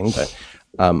anything, but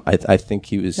I think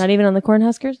he was not even on the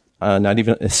Cornhuskers. Not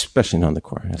even, especially not on the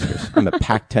Cornhuskers. I'm a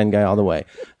Pac-10 guy all the way.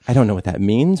 I don't know what that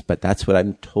means, but that's what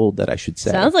I'm told that I should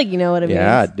say. Sounds like you know what it means.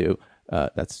 Yeah, I do.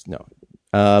 That's no.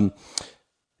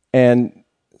 And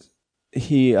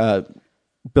he,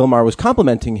 Bill Maher was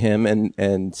complimenting him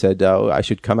and said, "Oh, I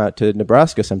should come out to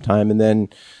Nebraska sometime." And then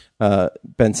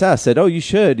Ben Sasse said, "Oh, you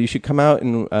should come out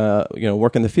and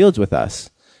work in the fields with us."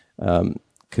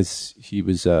 Because he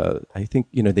was, I think,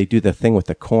 they do the thing with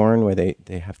the corn where they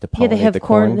have to pollinate the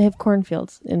corn. They have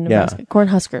cornfields in Nebraska. Corn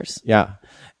huskers. Yeah.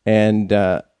 And,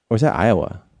 or was that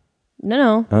Iowa?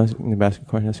 No. Oh, Nebraska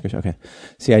corn huskers. Okay.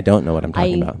 See, I don't know what I'm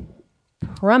talking about.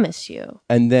 Promise you.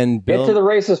 And then get to the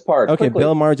racist part. Okay. Quickly.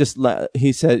 Bill Maher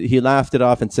he said, he laughed it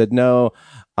off and said, "No,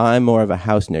 I'm more of a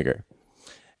house nigger."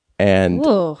 And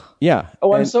Ooh. yeah.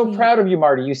 Oh, I'm so proud of you,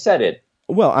 Marty. You said it.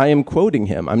 Well, I am quoting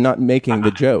him. I'm not making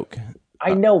the joke.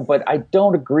 I know, but I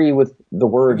don't agree with the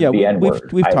word, the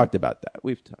N-word. We've talked about that.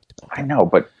 I know,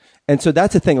 but... And so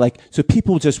that's the thing. Like, so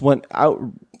people just went out,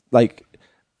 like,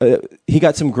 he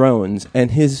got some groans,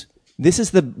 and this is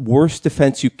the worst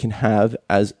defense you can have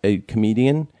as a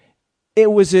comedian.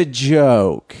 It was a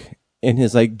joke in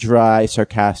his, like, dry,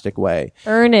 sarcastic way.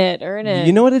 Earn it.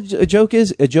 You know what a joke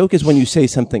is? A joke is when you say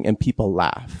something and people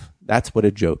laugh. That's what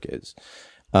a joke is.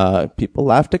 People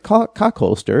laughed at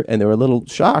Cockholster, and they were a little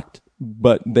shocked,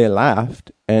 but they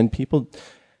laughed, and people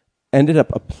ended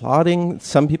up applauding.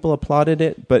 Some people applauded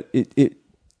it, but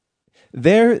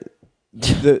the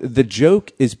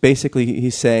joke is basically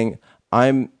he's saying,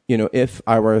 if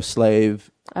I were a slave,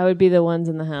 I would be the ones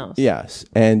in the house. Yes,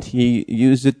 and he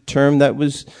used a term that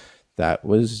was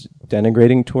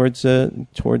denigrating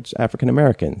towards African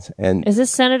Americans. And is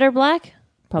this Senator Black?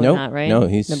 Probably not, right? No,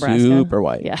 he's Nebraska? Super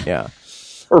white. Yeah.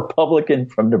 Republican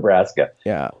from Nebraska.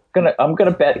 Yeah. I'm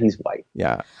gonna bet he's white.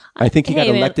 Yeah. I think he got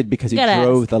elected because he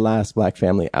drove the last black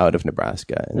family out of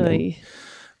Nebraska. And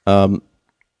then,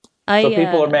 so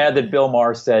people are mad that Bill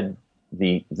Maher said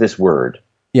this word.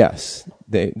 Yes.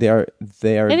 They are.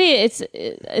 Maybe it's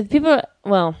people.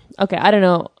 Well, okay. I don't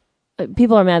know.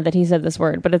 People are mad that he said this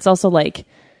word, but it's also like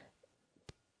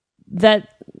that.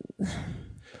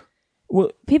 Well,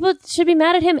 people should be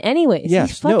mad at him anyways.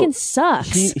 Yes, he fucking sucks.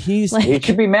 He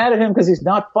should be mad at him because he's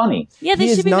not funny. Yeah,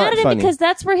 they should be mad at him because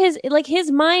that's where his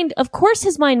mind, of course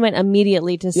his mind went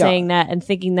immediately to saying that and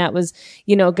thinking that was,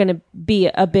 going to be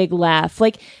a big laugh.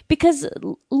 Like, because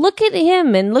look at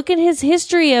him and look at his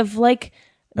history of like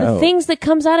the things that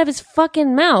comes out of his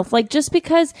fucking mouth. Like, just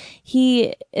because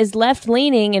he is left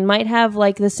leaning and might have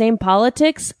like the same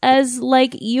politics as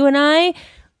like you and I,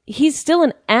 he's still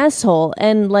an asshole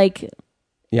and like,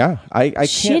 yeah, I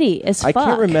shitty as fuck. I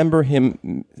can't remember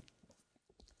him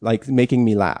like making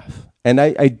me laugh. And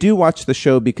I do watch the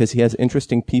show because he has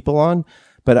interesting people on,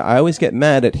 but I always get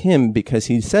mad at him because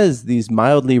he says these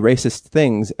mildly racist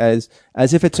things as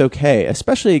if it's okay,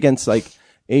 especially against like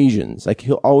Asians. Like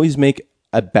he'll always make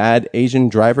a bad Asian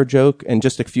driver joke. And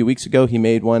just a few weeks ago, he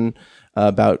made one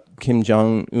about Kim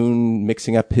Jong-un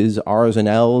mixing up his R's and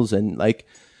L's and like,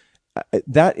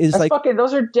 that's like fucking.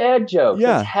 Those are dad jokes.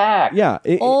 Yeah, it's hack. Yeah,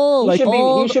 he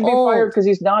should be fired because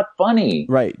he's not funny.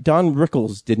 Right. Don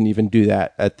Rickles didn't even do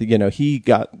that. He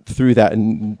got through that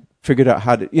and figured out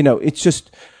how to. It's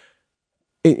just.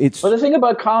 It's. But the thing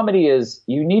about comedy is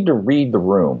you need to read the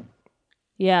room.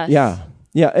 Yes.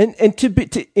 Yeah. And to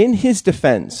in his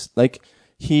defense, like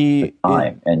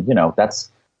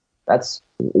that's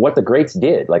what the greats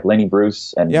did, like Lenny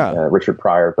Bruce and Richard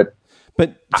Pryor, But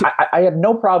I have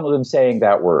no problem with him saying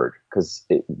that word because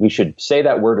we should say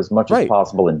that word as much as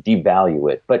possible and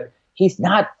devalue it. But he's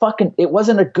not fucking. It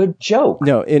wasn't a good joke.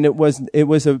 No, and it was a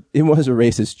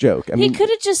racist joke. I He mean, could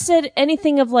have just said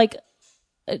anything of like,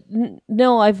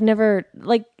 no, I've never,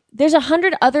 like, there's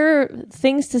 100 other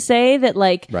things to say that,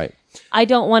 like, right. I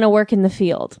don't want to work in the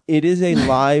field. It is a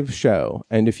live show,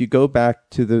 and if you go back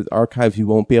to the archives, you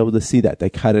won't be able to see that. They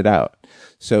cut it out.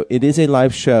 So it is a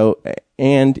live show,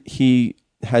 and he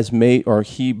has made, or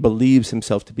he believes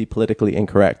himself to be politically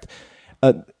incorrect.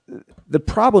 The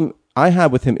problem I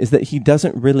have with him is that he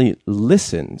doesn't really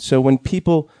listen. So when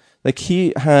people, like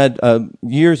he had,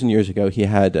 years and years ago, he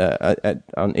had,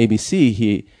 on ABC,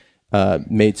 he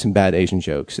made some bad Asian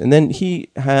jokes. And then he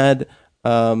had,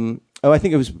 I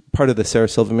think it was part of the Sarah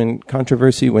Silverman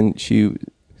controversy when she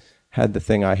had the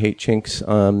thing, I hate chinks,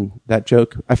 that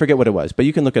joke. I forget what it was, but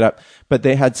you can look it up. But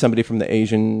they had somebody from the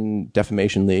Asian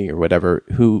Defamation League or whatever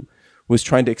who was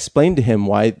trying to explain to him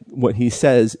why what he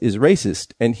says is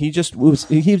racist. And he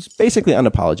was basically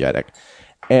unapologetic.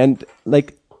 And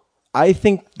like, I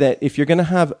think that if you're going to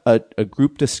have a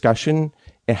group discussion,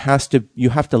 you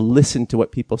have to listen to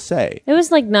what people say. It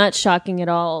was like not shocking at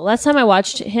all. Last time I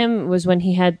watched him was when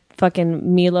he had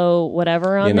fucking Milo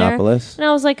whatever on Yiannopoulos. there. And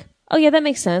I was like, oh yeah, that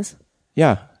makes sense.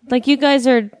 Yeah. Like you guys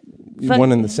are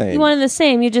one and the same. One and the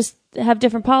same. You just have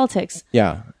different politics.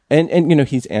 Yeah. And you know,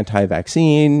 he's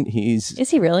anti-vaccine. Is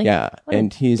he really? Yeah. What a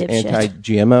And he's dipshit.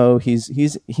 anti-GMO.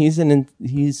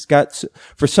 He's got,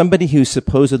 for somebody who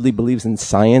supposedly believes in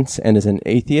science and is an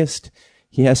atheist,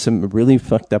 he has some really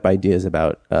fucked up ideas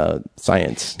about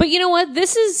science. But you know what?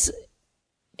 This is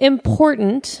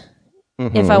important.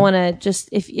 If I want to just,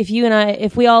 if you and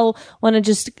if we all want to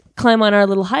just climb on our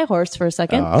little high horse for a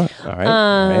second. All right.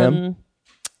 I am.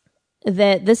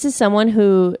 That this is someone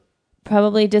who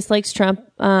probably dislikes Trump,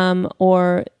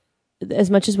 or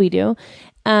as much as we do.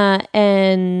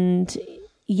 And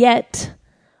yet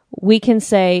we can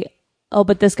say, oh,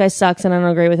 but this guy sucks and I don't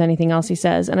agree with anything else he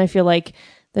says. And I feel like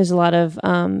there's a lot of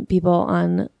people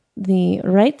on the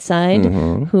right side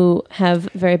who have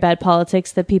very bad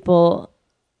politics that people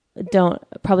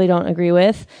probably don't agree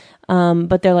with.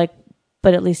 But they're like,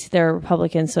 but at least they're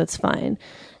Republicans, so it's fine.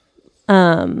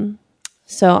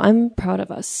 So I'm proud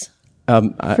of us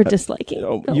for disliking.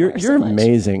 You're so much.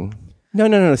 amazing.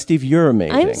 No, Steve, you're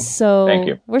amazing. Thank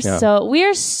you. We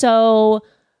are so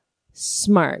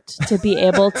smart to be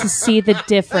able to see the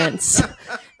difference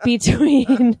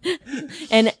between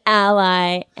an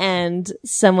ally and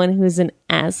someone who's an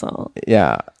asshole.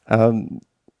 Yeah.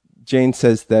 Jane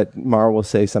says that Mara will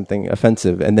say something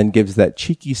offensive and then gives that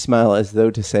cheeky smile as though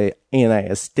to say, ain't I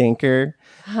a stinker?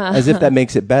 As if that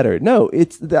makes it better. No,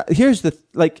 it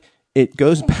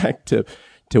goes back to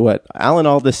what Alan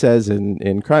Alda says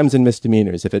in Crimes and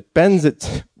Misdemeanors. If it bends,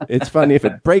 it's funny. If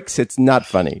it breaks, it's not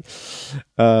funny.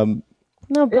 No,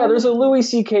 Yeah, there's a Louis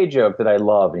C.K. joke that I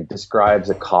love. He describes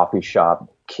a coffee shop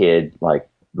kid like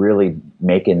really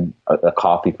making a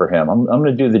coffee for him. I'm going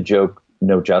to do the joke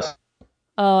no justice.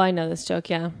 Oh, I know this joke.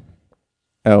 Yeah.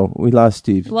 Oh, we lost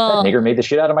Steve. Well, That nigger made the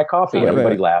shit out of my coffee. Wait,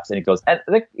 Everybody wait. laughs, and he goes, and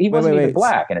he wasn't wait. even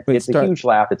black, and it's Start. a huge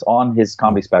laugh. It's on his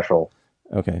comedy special,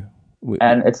 Okay.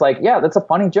 and it's like, yeah, that's a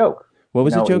funny joke. What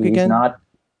was the joke he's again? Not.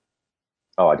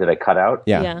 Oh, did I cut out?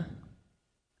 Yeah.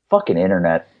 Fucking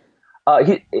internet.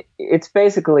 It's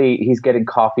basically he's getting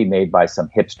coffee made by some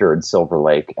hipster in Silver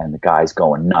Lake, and the guy's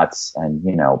going nuts, and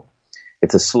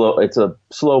it's a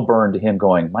slow burn to him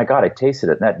going, my God, I tasted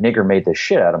it, and that nigger made the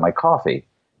shit out of my coffee.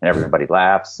 And everybody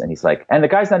laughs, and he's like, and the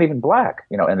guy's not even black,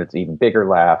 and it's an even bigger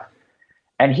laugh.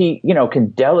 And he, can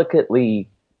delicately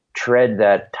tread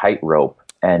that tightrope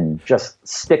and just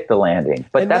stick the landing.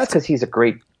 But And that's that's- because he's a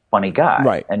great, funny guy.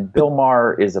 Right. And Bill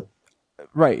Maher is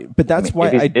Right. But that's why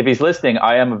if he's listening,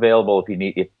 I am available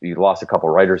if you lost a couple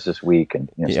writers this week and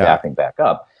staffing back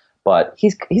up. But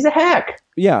he's a hack.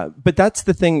 Yeah, but that's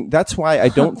the thing. That's why I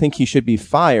don't think he should be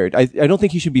fired. I don't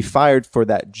think he should be fired for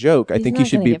that joke. I think he not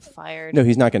should gonna be get fired. No,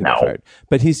 he's not going to No. get fired.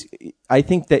 But I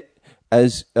think that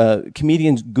as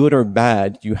comedians, good or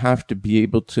bad, you have to be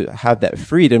able to have that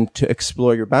freedom to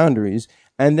explore your boundaries.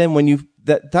 And then when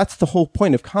that's the whole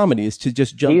point of comedy, is to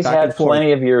just jump He's back had and forth.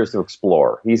 plenty of years to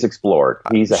explore. He's explored.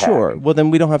 He's a Sure. hack. Well, then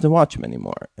we don't have to watch him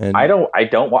anymore. And I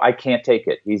can't take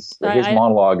it. His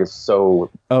monologue is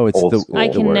so it's old the school. I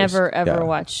can worst. never ever Yeah.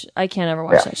 watch. I can't ever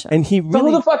watch that show. And he So who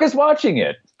really, the fuck is watching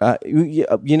it?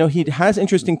 he has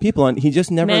interesting people on. He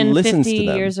just never Men listens 50 to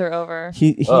them. years are over.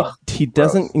 He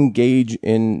doesn't engage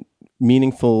in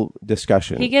meaningful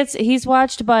discussion. He's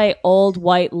watched by old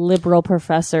white liberal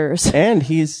professors And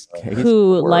he's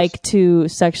who worse. like to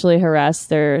sexually harass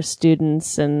their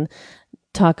students and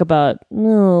talk about,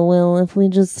 oh, well, if we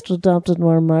just adopted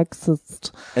more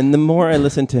Marxist. And the more I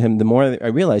listen to him, the more I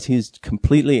realize he's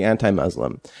completely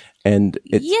anti-Muslim. And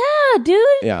it's, Yeah, dude.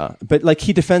 yeah, but like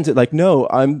he defends it like, no,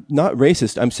 I'm not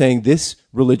racist. I'm saying this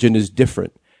religion is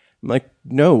different. I'm like,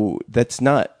 no, that's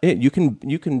not it. You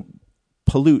can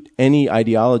pollute any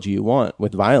ideology you want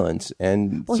with violence,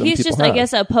 and Well, some he's people just, have. I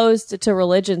guess, opposed to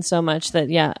religion so much that,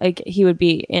 yeah, like, he would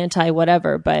be anti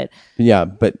whatever, but Yeah,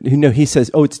 but he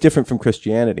says, oh, it's different from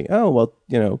Christianity. Oh, well,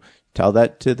 tell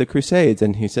that to the Crusades.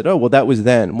 And he said, oh, well, that was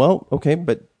then. Well, okay,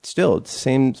 but still, it's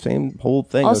the same whole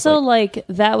thing. also, like,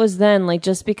 that was then, like,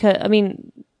 just because, I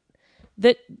mean,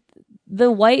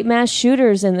 the white mass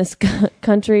shooters in this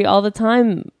country all the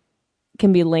time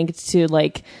can be linked to,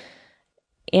 like,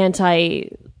 the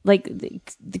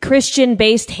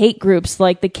Christian-based hate groups,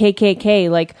 like the KKK,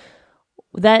 like,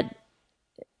 that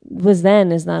was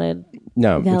then is not a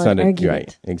no, it's valid not a, argument.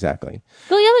 right, exactly.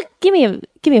 Well, yeah, give me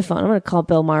a phone. I'm going to call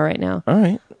Bill Maher right now. All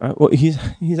right. Well, he's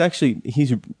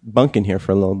bunking here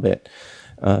for a little bit.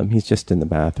 He's just in the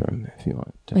bathroom if you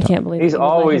want to I talk. can't believe He's you would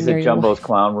let always him near at your Jumbo's wife.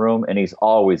 clown room, and he's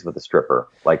always with a stripper.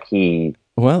 Like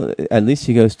Well, at least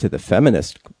he goes to the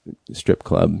feminist strip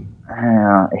club.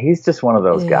 he's just one of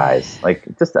those guys. Like,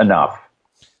 just enough.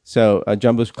 So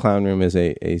Jumbo's Clown Room is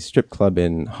a strip club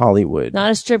in Hollywood.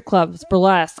 Not a strip club. It's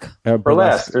burlesque. A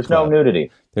Burlesque. There's no club.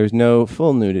 nudity. There's no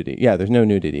full nudity. Yeah, there's no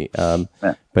nudity. But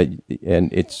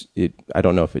I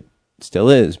don't know if it still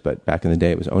is, but back in the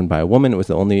day it was owned by a woman. It was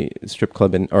the only strip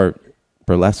club or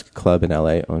burlesque club in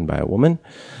LA owned by a woman.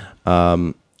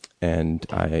 And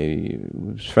I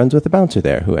was friends with the bouncer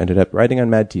there who ended up writing on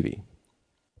Mad TV.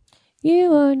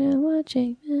 You are now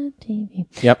watching Mad TV.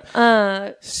 Yep.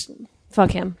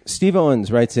 Fuck him. Steve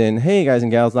Owens writes in, hey guys and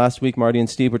gals, last week Marty and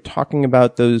Steve were talking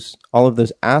about all of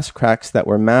those ass cracks that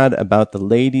were mad about the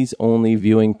ladies only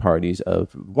viewing parties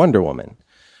of Wonder Woman.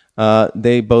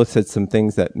 They both said some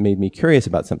things that made me curious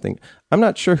about something. I'm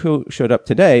not sure who showed up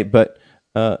today, but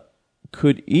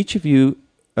could each of you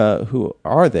who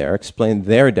are there explain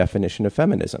their definition of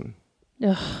feminism?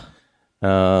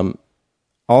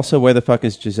 Also, where the fuck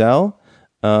is Giselle?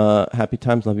 Happy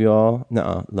times, love you all.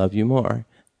 Nuh-uh, love you more.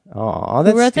 Oh,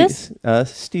 that's Who wrote this?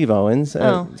 Steve Owens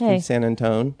Oh, from hey. San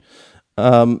Antone.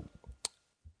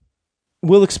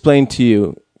 We'll explain to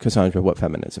you, Cassandra, what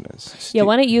feminism is. Yeah,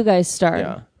 why don't you guys start?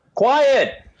 Yeah.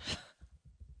 Quiet!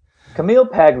 Camille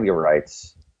Paglia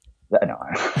writes... No,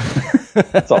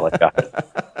 that's all I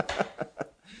got.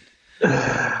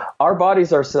 Our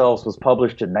Bodies Ourselves was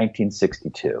published in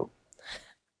 1962.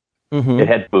 Mm-hmm. It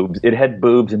had boobs. It had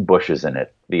boobs and bushes in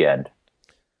it. The end.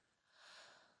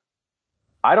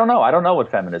 I don't know. I don't know what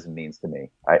feminism means to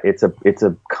me. It's a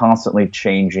constantly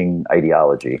changing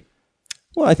ideology.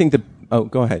 Well, I think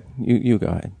go ahead. You go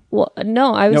ahead. Well,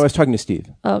 no, I No, I was. was talking to Steve.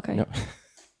 Oh, okay. No.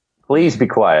 Please be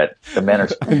quiet. The men are.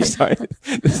 I'm sorry.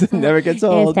 This never gets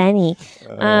old. Funny.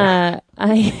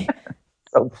 I.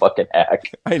 So fucking hack.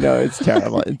 I know, it's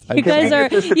terrible. You guys are.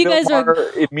 Just to You Bill guys are.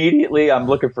 Maher, immediately. I'm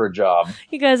looking for a job.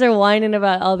 You guys are whining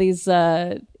about all these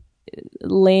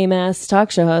lame ass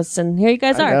talk show hosts, and here you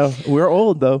guys I are. know. We're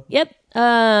old, though. Yep.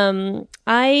 I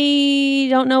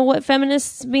don't know what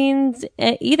feminist means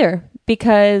either,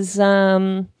 because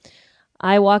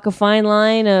I walk a fine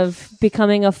line of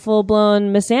becoming a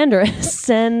full-blown misandrist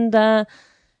and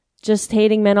just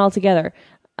hating men altogether.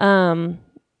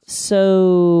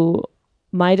 So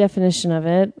my definition of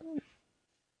it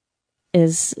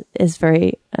is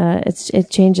very it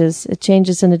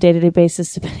changes on a day-to-day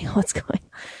basis depending on what's going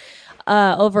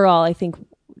on. Overall, I think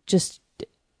just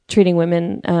treating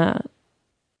women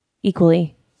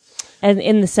equally, and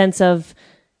in the sense of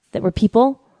that we're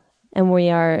people and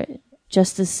we're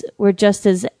just as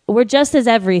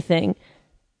everything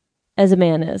as a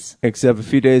man is. Except a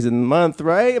few days in the month,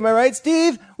 right? Am I right,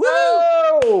 Steve?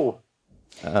 Woo!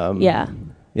 Yeah.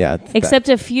 Yeah. Except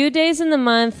a few days in the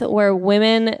month where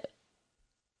women,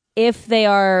 if they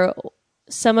are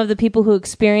some of the people who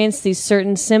experience these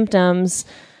certain symptoms,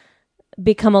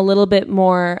 become a little bit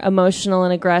more emotional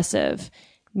and aggressive.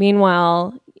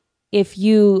 Meanwhile, if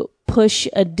you push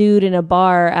a dude in a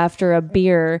bar after a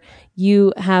beer,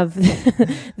 you have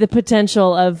the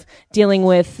potential of dealing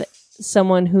with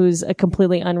someone who's a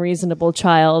completely unreasonable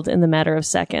child in the matter of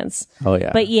seconds. Oh,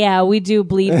 yeah. But yeah, we do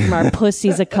bleed from our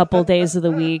pussies a couple days of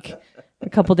the week, a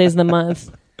couple days of the month.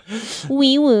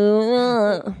 Wee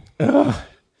woo.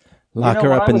 Lock her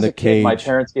when up I in was the a kid, cage. my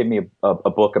parents gave me a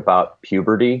book about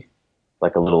puberty,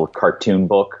 like a little cartoon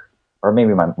book, or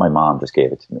maybe my mom just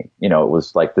gave it to me. It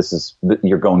was like,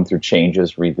 you're going through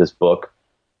changes, read this book.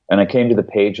 And I came to the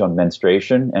page on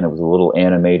menstruation, and it was a little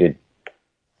animated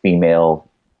female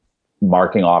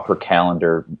marking off her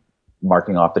calendar,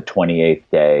 marking off the 28th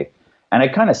day. And I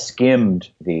kind of skimmed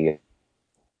the...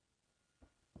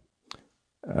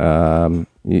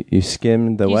 You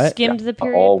skimmed the You what? skimmed the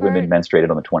period all part? women menstruated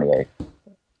on the 28th.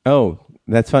 Oh,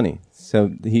 that's funny.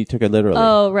 So he took it literally.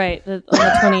 Oh, right. On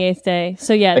the 28th day.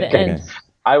 So, yeah. And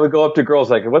I would go up to girls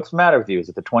like, what's the matter with you? Is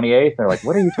it the 28th? And they're like,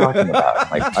 what are you talking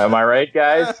about? I'm like, am I right,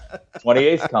 guys?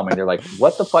 28th coming. They're like,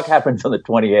 what the fuck happens on the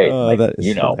 28th? Oh, like, that is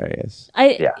you know. hilarious.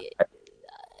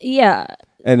 Yeah.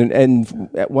 And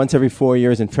once every 4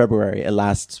 years in February, it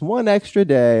lasts one extra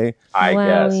day. I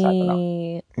guess. I don't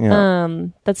know. Yeah.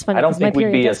 That's funny. I don't 'cause my think we'd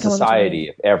period be a does come on the society 28th.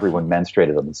 if everyone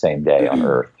menstruated on the same day on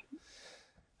Earth.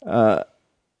 I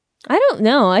don't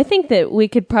know. I think that we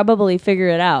could probably figure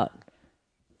it out.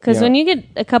 Because Yeah. when you get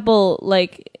a couple,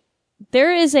 like,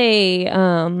 there is a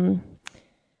kind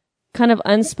of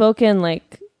unspoken,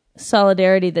 like,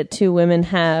 solidarity that two women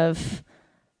have,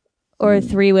 or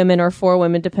three women or four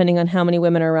women, depending on how many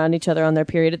women are around each other on their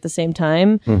period at the same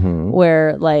time,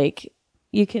 where, like,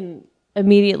 you can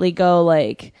immediately go,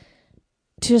 like,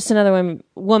 to just another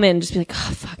woman, just be like,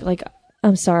 oh, fuck, like,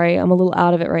 I'm sorry, I'm a little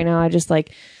out of it right now. I just,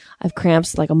 like, I've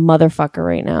cramps like a motherfucker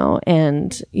right now.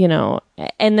 And, you know,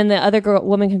 and then the other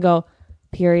woman can go,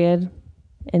 period.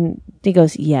 And he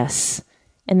goes, yes.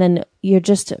 And then you're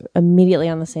just immediately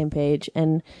on the same page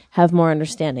and have more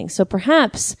understanding. So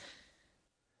perhaps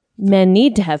men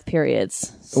need to have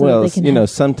periods. So Well, they can you know,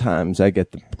 sometimes I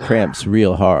get the cramps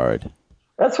real hard.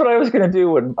 That's what I was going to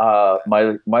do when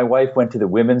my wife went to the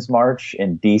Women's March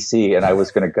in D.C. and I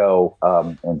was going to go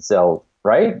and sell,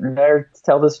 right? Did I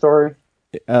tell this story?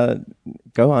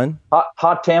 Go on.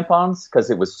 Hot tampons, because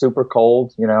it was super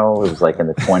cold, you know, it was like in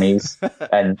the 20s.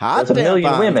 And Hot there's a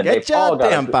million tampons. women. Get They've all your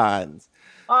got tampons.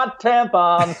 hot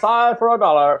tampons, 5 for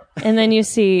 $1. And then you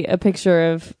see a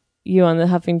picture of you on the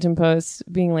Huffington Post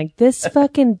being like, this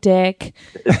fucking dick.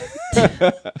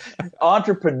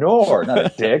 Entrepreneur, not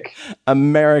a dick.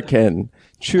 American.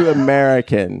 True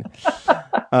American.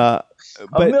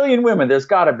 A million women. There's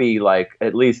got to be like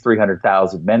at least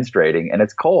 300,000 menstruating, and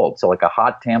it's cold. So like a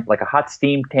hot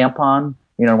steam tampon,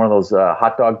 you know, one of those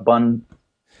hot dog bun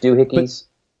doohickeys.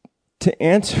 To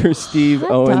answer Steve Hot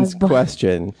Owen's dog bun.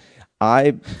 question,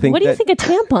 I think What do you that think a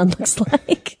tampon looks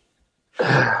like?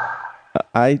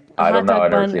 I I don't know. Hot I've dog never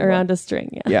bun seen around one. a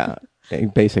string. Yeah.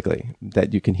 basically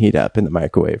that you can heat up in the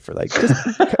microwave for like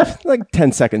just like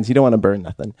 10 seconds. You don't want to burn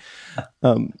nothing.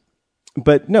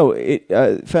 But no,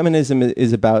 feminism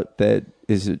is about that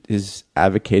is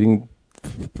advocating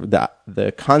for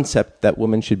the concept that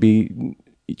women should be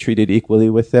treated equally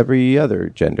with every other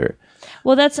gender.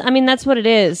 Well, that's what it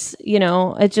is. You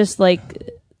know, it's just like,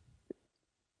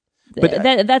 But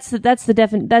that's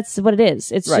what it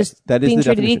is. It's Right. just That is being the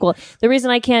treated definition. equal. The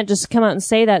reason I can't just come out and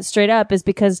say that straight up is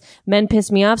because men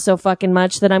piss me off so fucking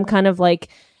much that I'm kind of like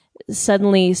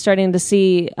suddenly starting to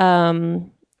see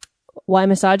why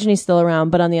misogyny's still around,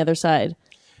 but on the other side,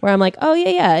 where I'm like, oh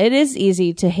yeah, it is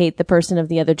easy to hate the person of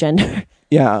the other gender.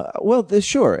 Yeah, well,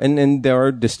 sure, and there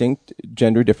are distinct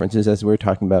gender differences as we were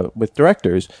talking about with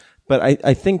directors. But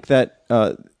I think that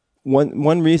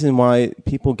one reason why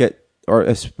people get, or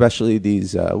especially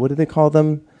these, what do they call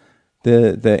them?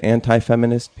 The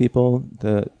anti-feminist people,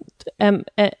 the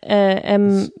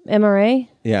MRA,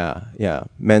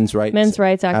 men's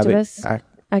rights activists,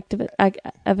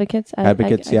 advocates,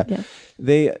 advocates.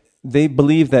 They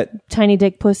believe that tiny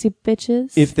dick pussy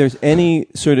bitches. if there's any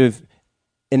sort of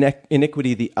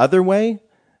iniquity the other way,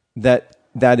 that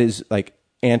is like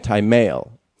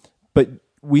anti-male. But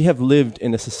we have lived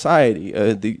in a society,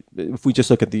 if we just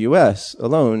look at the U.S.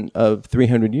 alone, of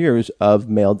 300 years of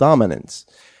male dominance.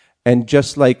 And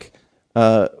just like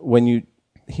when you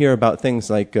hear about things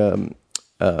like, what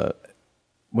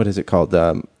is it called,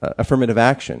 affirmative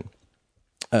action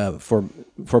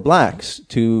for blacks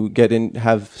to get in,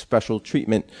 have special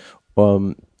treatment,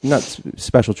 not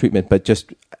special treatment, but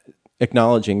just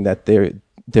acknowledging that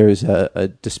there's a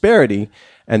disparity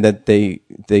and that they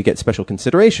get special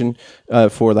consideration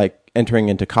for like entering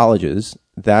into colleges.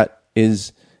 That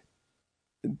is,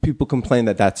 people complain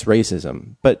that that's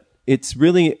racism, but it's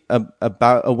really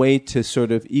about a way to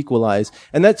sort of equalize,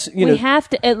 and that's we have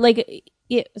to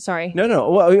sorry. No.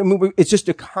 Well, I mean, it's just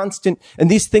a constant, and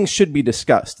these things should be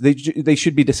discussed. They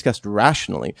should be discussed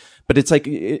rationally, but it's like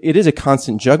it is a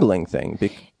constant juggling thing.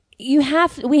 We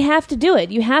have to do it.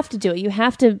 You have to do it. You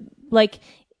have to, like,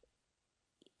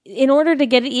 in order to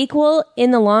get it equal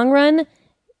in the long run,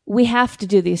 we have to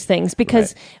do these things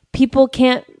because people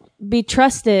can't be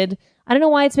trusted. I don't know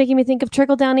why it's making me think of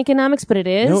trickle down economics, but it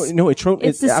is. No, it's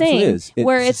the absolutely same. is.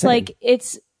 Where it's like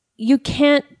you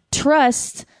can't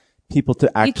trust people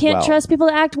to act You can't well. trust people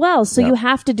to act well. So Yeah. you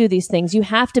have to do these things. You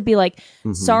have to be like,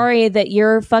 Mm-hmm. sorry that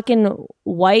your fucking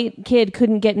white kid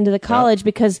couldn't get into the college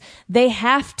because they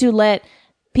have to let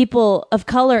people of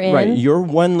color in. Right. Your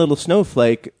one little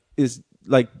snowflake is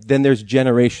like, then there's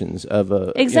generations of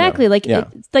a. Exactly. Like,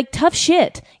 it's like tough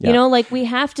shit. Yeah. You know, like we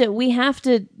have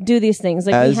to do these things.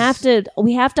 Like As-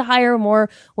 we have to hire more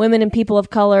women and people of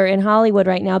color in Hollywood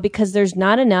right now because there's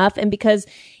not enough. And because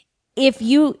if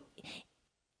you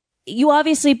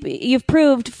obviously, you've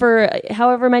proved for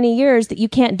however many years that you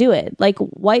can't do it. Like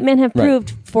white men have Right.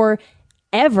 proved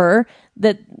forever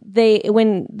that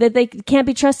they can't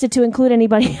be trusted to include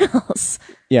anybody else.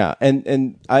 Yeah.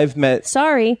 And I've met.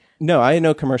 Sorry. No, I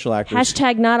know commercial actors.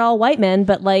 Hashtag not all white men,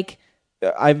 but like,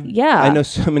 I Yeah. know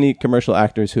so many commercial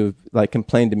actors who've like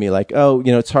complained to me like, oh,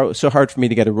 it's so hard for me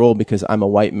to get a role because I'm a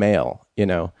white male,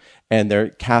 and they're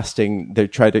casting,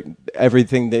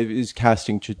 everything that is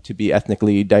casting to be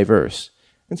ethnically diverse.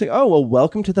 And it's like, oh, well,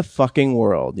 welcome to the fucking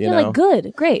world, you're like,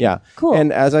 good, great, Yeah. cool.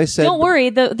 And as I said, Don't worry,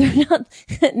 they're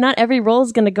not every role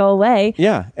is going to go away.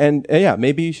 yeah. And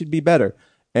maybe you should be better.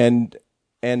 And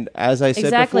as I said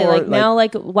Exactly. before, Like now,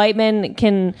 like white men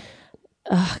can.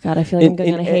 Oh God, I feel like I'm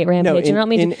going on a hate rampage. I don't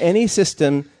mean in to. any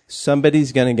system,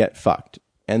 somebody's going to get fucked.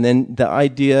 And then the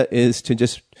idea is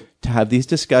to have these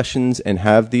discussions and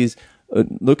have these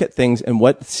look at things and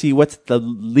see what's the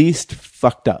least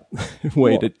fucked up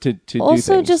way to do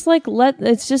Also, things. just like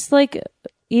it's just like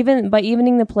even by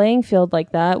evening the playing field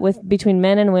like that between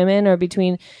men and women, or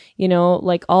between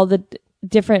like all the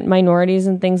different minorities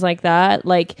and things like that.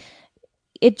 Like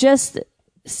it just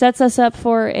sets us up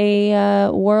for a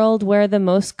world where the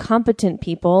most competent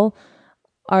people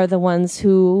are the ones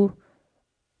who,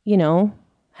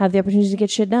 have the opportunity to get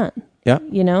shit done. Yeah.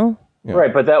 Yeah.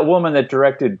 Right, but that woman that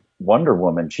directed Wonder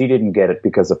Woman, she didn't get it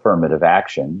because of affirmative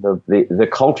action. The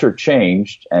culture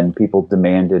changed, and people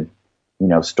demanded,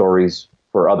 stories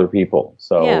for other people.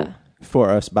 So Yeah.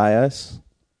 For us, by us.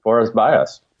 for us, by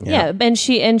us. Yeah. And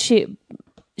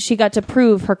she got to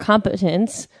prove her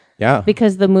competence Yeah.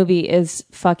 because the movie is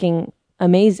fucking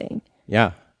amazing.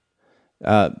 Yeah.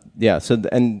 Yeah. So,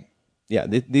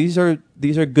 these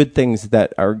are good things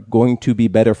that are going to be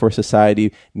better for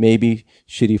society. Maybe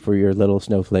shitty for your little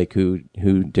snowflake who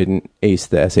didn't ace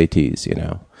the SATs,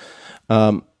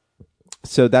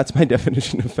 So that's my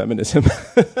definition of feminism.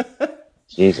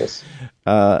 Jesus.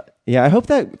 Yeah, I hope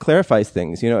that clarifies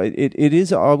things. It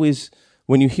is always,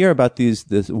 when you hear about this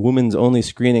women's only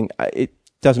screening, it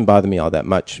doesn't bother me all that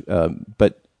much.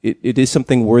 But it is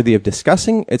something worthy of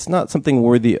discussing. It's not something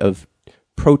worthy of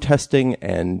protesting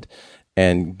and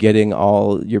getting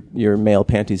all your male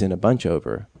panties in a bunch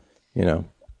over,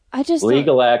 I just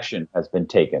Legal action has been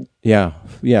taken. Yeah.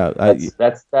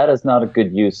 That is not a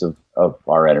good use of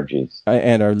our energies.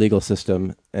 And our legal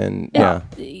system. And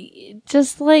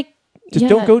just like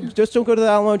don't go to the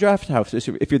Alamo Draft House.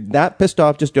 If you're that pissed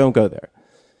off, just don't go there.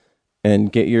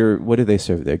 And get what do they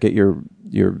serve there? Get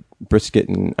your brisket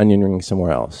and onion rings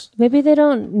somewhere else. Maybe they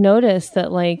don't notice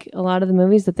that like a lot of the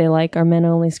movies that they like are men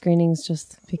only screenings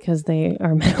just because they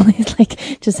are men only,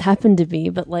 like just happen to be.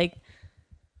 But like,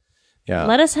 Yeah.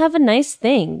 let us have a nice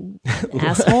thing,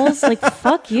 assholes. Like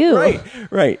fuck you.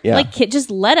 Right. Yeah. Like just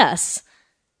let us,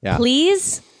 Yeah.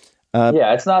 please.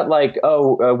 Yeah, it's not like,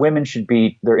 women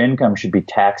their income should be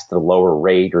taxed at a lower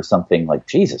rate or something. Like,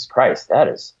 Jesus Christ, that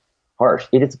is harsh.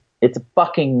 It's a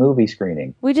fucking movie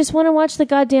screening. We just want to watch the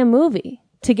goddamn movie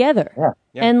together. Yeah.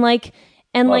 And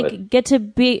Love it. get to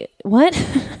be what?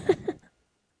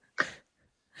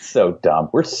 So dumb.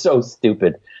 We're so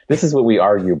stupid. This is what we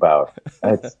argue about.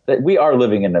 We are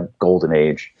living in a golden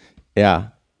age. Yeah.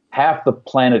 Half the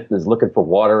planet is looking for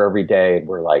water every day, and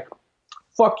we're like,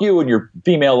 fuck you and your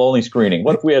female only screening.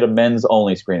 What if we had a men's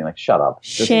only screening? Like, shut up.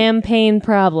 Champagne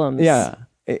problems. Yeah.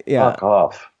 Yeah. Fuck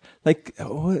off. Like,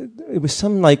 it was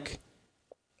some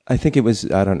I think it was,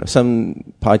 I don't know,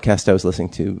 some podcast I was listening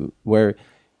to where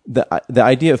the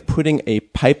idea of putting a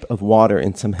pipe of water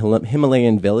in some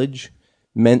Himalayan village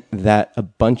meant that a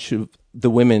bunch of the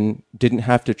women didn't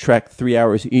have to trek 3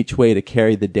 hours each way to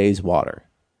carry the day's water.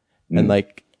 And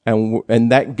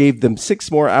that gave them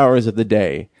 6 more hours of the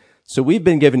day. So we've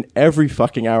been given every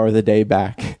fucking hour of the day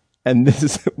back. And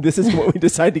this is what we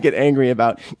decide to get angry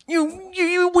about.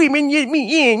 You women,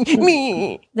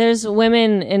 me. There's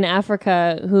women in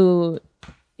Africa who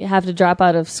have to drop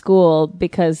out of school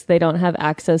because they don't have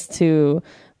access to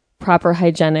proper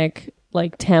hygienic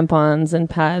like tampons and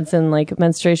pads and like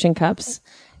menstruation cups,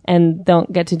 and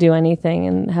don't get to do anything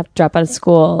and have to drop out of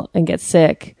school and get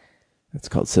sick. That's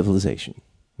called civilization.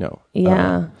 No.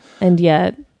 Yeah. And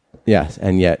yet Yes.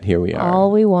 And yet here we are.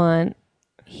 all we want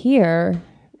here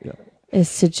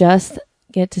is to just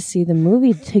get to see the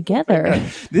movie together.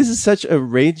 This is such a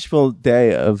rageful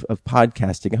day of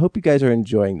podcasting. I hope you guys are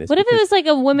enjoying this. What if it was like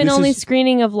a women-only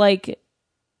screening of like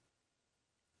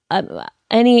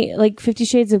any like 50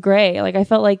 Shades of Grey? Like I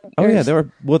felt like there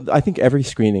were. Well, I think every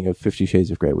screening of 50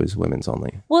 Shades of Grey was women's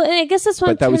only. Well, and I guess that's what.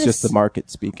 But that was just the market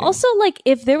speaking. Also, like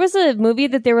if there was a movie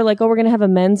that they were like, "Oh, we're gonna have a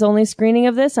men's only screening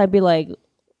of this," I'd be like,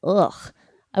 "Ugh."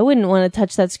 I wouldn't want to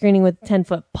touch that screening with a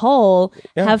 10-foot pole.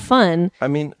 Yeah. Have fun. I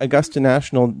mean, Augusta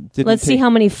National didn't. Let's see how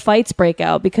many fights break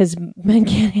out because men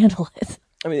can't handle it.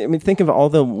 I mean, think of all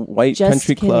the whites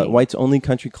only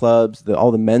country clubs,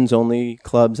 all the men's only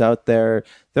clubs out there.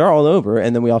 They're all over.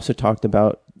 And then we also talked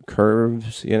about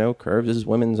Curves. Curves is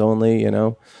women's only.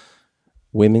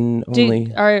 Women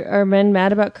only. Are men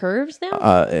mad about Curves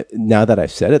now? Now that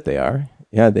I've said it, they are.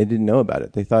 Yeah, they didn't know about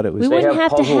it. They thought it was. They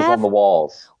have puzzles on the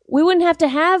walls. We wouldn't have to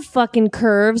have fucking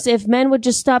Curves if men would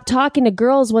just stop talking to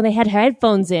girls when they had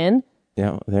headphones in.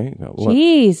 Yeah, there you go.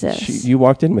 Jesus. You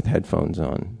walked in with headphones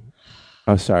on.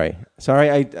 Oh, sorry.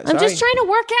 I'm just trying to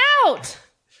work out.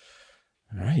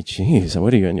 All right, jeez.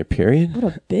 What are you, on your period?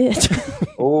 What a bitch.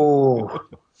 Oh.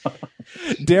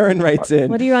 Darren writes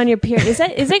in. What are you on your period? Is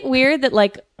it weird that,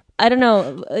 like, I don't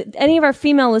know, any of our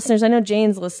female listeners, I know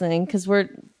Jane's listening because we're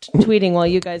tweeting while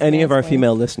you guys Any of our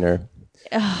female listener.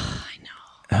 Oh, I know.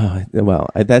 Oh, well,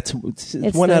 it's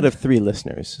one out of 3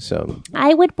 listeners. So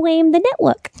I would blame the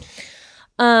network.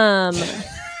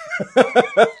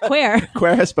 Queer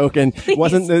has spoken.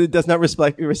 It does not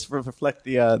reflect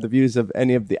the views of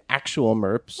any of the actual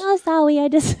MERPs. Oh, sorry, I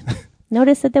just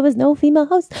noticed that there was no female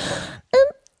host.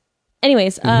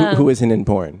 Anyways, who isn't in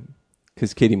porn?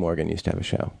 Because Katie Morgan used to have a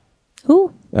show.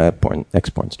 Who?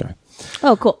 Ex-porn star.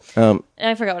 Oh, cool.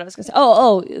 I forgot what I was going to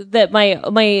say. That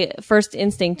my first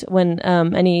instinct when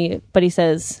anybody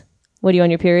says, "What are you on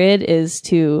your period?" is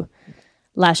to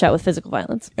lash out with physical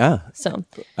violence. Yeah. So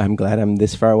I'm glad I'm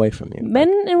this far away from you.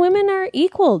 Men and women are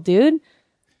equal, dude.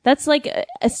 That's like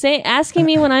asking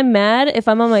me when I'm mad if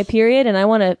I'm on my period and I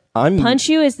want to punch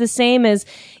you is the same as,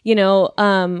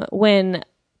 when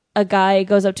a guy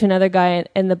goes up to another guy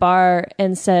in the bar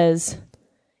and says,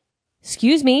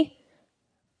 "Excuse me."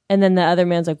 And then the other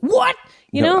man's like, "What?"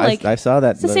 I saw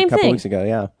that a couple weeks ago.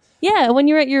 Yeah. Yeah. When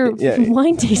you're at your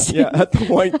wine tasting. Yeah. At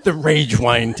the rage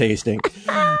wine tasting.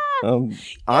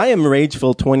 I am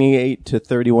rageful 28 to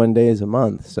 31 days a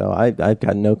month. So I've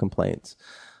got no complaints.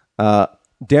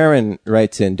 Darren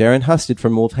writes in, Darren Husted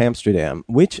from Wolf Amsterdam,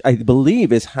 which I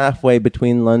believe is halfway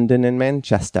between London and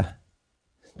Manchester.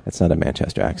 That's not a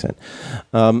Manchester accent.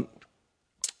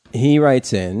 He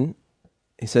writes in,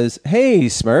 he says, "Hey,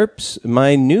 Smurps,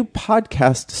 my new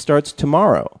podcast starts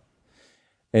tomorrow.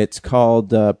 It's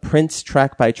called Prince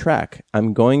Track by Track.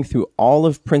 I'm going through all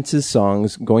of Prince's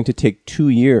songs, going to take 2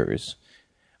 years.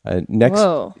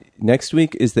 Next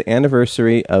week is the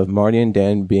anniversary of Marty and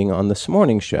Dan being on This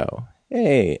Morning Show.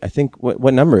 Hey, I think,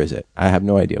 what number is it? I have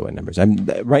no idea what numbers. I'm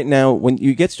right now, when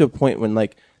you get to a point when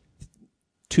like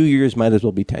 2 years might as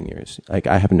well be 10 years. Like,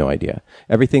 I have no idea.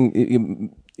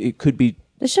 Everything, it could be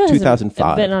the show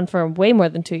 2005. Been on for way more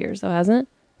than 2 years, though, hasn't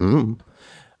it?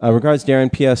 Regards,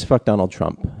 Darren. P.S. Fuck Donald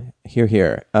Trump.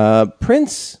 Here.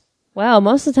 Prince. Wow,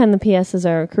 most of the time the PSs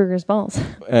are Kruger's balls.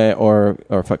 Or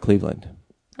fuck Cleveland.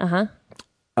 Or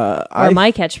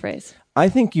my catchphrase. I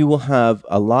think you will have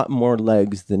a lot more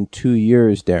legs than 2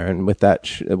 years, Darren, with that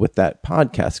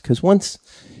podcast. Because once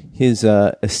his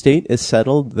estate is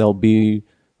settled,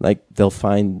 they'll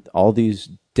find all these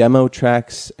demo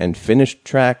tracks and finished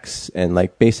tracks and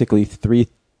like basically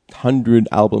 300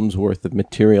 albums worth of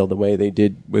material, the way they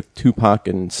did with Tupac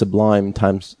and Sublime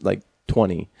times like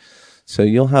 20. So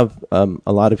you'll have a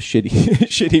lot of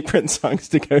shitty Prince songs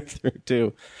to go through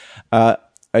too. Are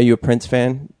you a Prince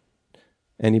fan?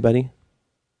 Anybody?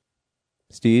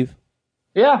 Steve?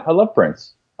 Yeah, I love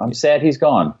Prince. I'm sad he's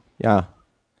gone. Yeah.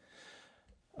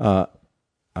 I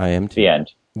am too.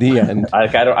 The end. I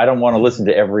don't want to listen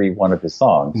to every one of his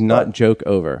songs. Not joke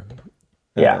over.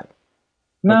 Yeah.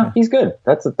 No, okay. He's good.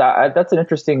 That's an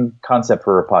interesting concept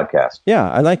for a podcast. Yeah,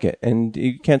 I like it. And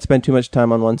you can't spend too much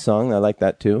time on one song. I like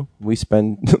that too. We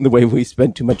spend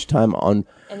too much time on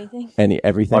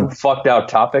everything. On fucked out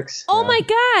topics. Oh my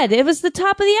God. It was the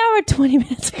top of the hour 20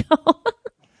 minutes ago.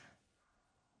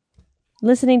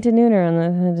 Listening to Nooner on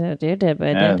the...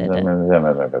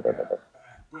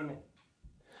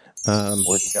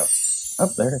 Where'd you go?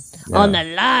 Up there. Yeah. On the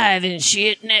Live and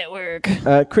Shit Network.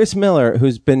 Chris Miller,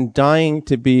 who's been dying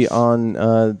to be on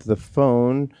the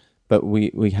phone, but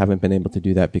we haven't been able to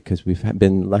do that because we've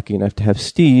been lucky enough to have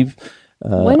Steve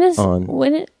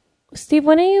on. Steve,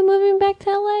 when are you moving back to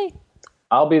LA?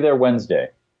 I'll be there Wednesday.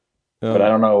 but I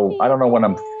don't know. I don't know when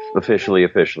I'm officially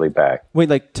back. Wait,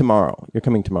 like tomorrow? You're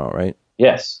coming tomorrow, right?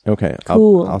 Yes. Okay.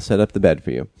 Cool. I'll set up the bed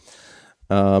for you.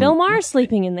 Bill Maher's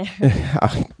sleeping in there.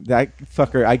 That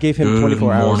fucker. I gave him Good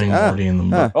 24 hours. morning, Marty in the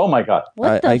Murphs. Oh my God.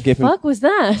 What I the gave him- fuck was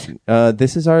that?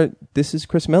 This is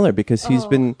Chris Miller because he's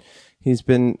been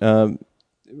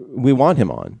we want him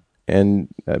on, and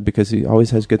because he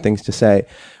always has good things to say.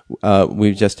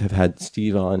 We just have had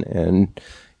Steve on, and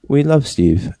we love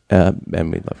Steve, and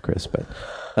we love Chris. But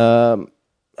all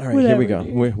right, here we go.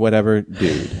 Whatever,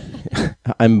 dude.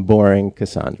 I'm boring,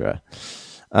 Cassandra.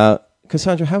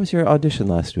 Cassandra, how was your audition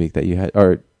last week that you had,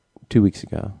 or 2 weeks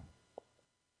ago?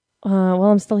 Well,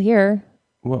 I'm still here.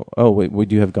 Well, wait,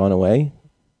 would you have gone away?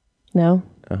 No.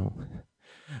 Oh,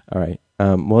 all right.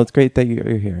 Well, it's great that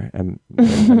you're here.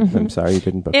 I'm sorry you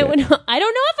didn't book it. I don't know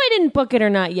if I didn't book it or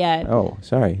not yet. Oh,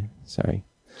 sorry.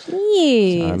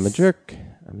 Jeez. I'm a jerk.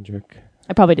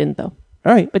 I probably didn't though.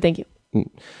 All right. But thank you.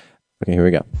 Okay, here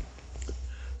we go.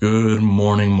 Good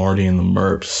morning, Marty and the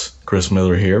Murphs. Chris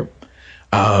Miller here.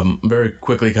 Very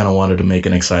quickly, kind of wanted to make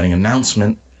an exciting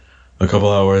announcement. A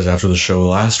couple hours after the show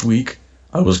last week,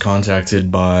 I was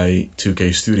contacted by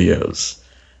 2K Studios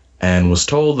and was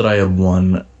told that I had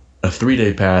won a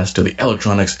 3-day pass to the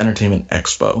Electronics Entertainment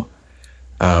Expo,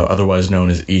 otherwise known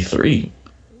as E3,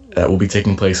 that will be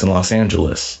taking place in Los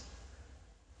Angeles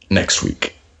next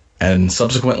week. And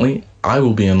subsequently, I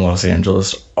will be in Los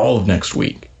Angeles all of next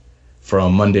week,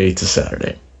 from Monday to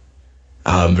Saturday.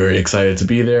 I'm very excited to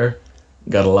be there.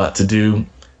 Got a lot to do.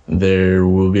 There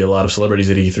will be a lot of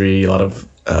celebrities at E3, a lot of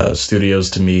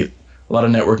studios to meet, a lot of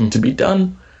networking to be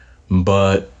done.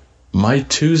 But my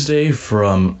Tuesday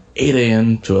from 8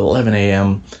 a.m. to 11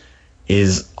 a.m.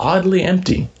 is oddly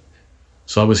empty.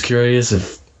 So I was curious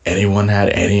if anyone had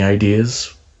any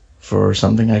ideas for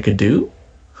something I could do.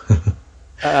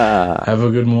 Have a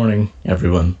good morning,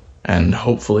 everyone. And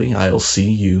hopefully I'll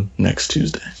see you next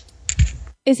Tuesday.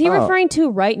 Is he referring to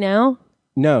right now?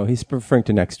 No, he's referring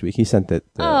to next week. He sent it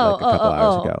like a couple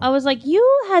hours ago. I was like, you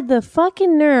had the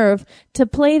fucking nerve to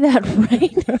play that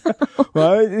right now.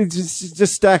 Well, it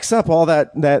just stacks up all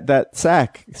that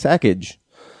sackage.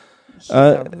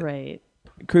 Right.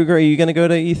 Kruger, are you going to go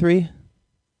to E3?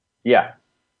 Yeah.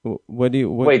 What do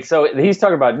you wait? So he's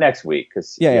talking about next week,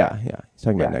 because Yeah. He's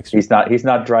talking about next week. He's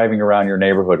not driving around your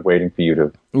neighborhood waiting for you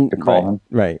to call him.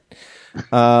 Right.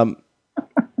 Have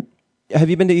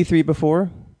you been to E3 before?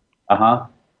 Uh-huh.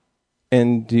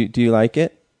 And do you like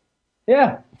it?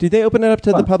 Yeah. Did they open it up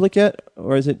to the public yet,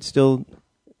 or is it still?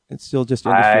 It's still just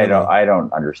industry. I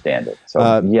don't understand it. So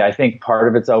I think part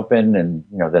of it's open, and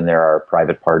then there are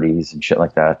private parties and shit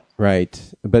like that.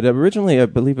 Right, but originally I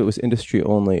believe it was industry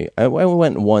only. I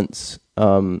went once.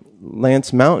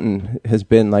 Lance Mountain has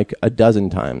been like a dozen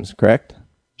times. Correct?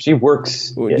 She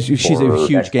works. She's a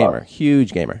huge Xbox. gamer.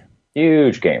 Huge gamer.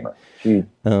 Huge gamer. She.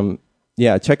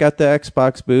 Yeah, check out the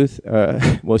Xbox booth.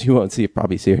 Well, you won't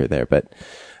probably see her there, but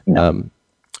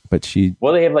but she.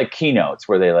 Well, they have like keynotes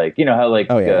where they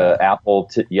how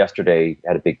Apple yesterday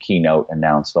had a big keynote,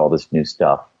 announced all this new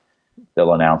stuff.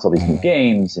 They'll announce all these new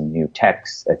games and new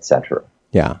techs, etc.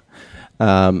 Yeah,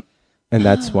 and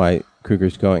that's why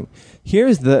Kruger's going.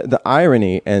 Here's the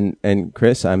irony, and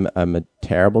Chris, I'm a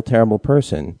terrible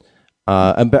person.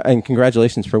 And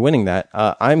congratulations for winning that.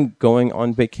 I'm going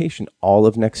on vacation all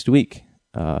of next week.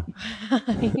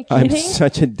 I'm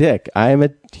such a dick. I am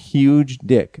a huge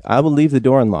dick. I will leave the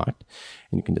door unlocked,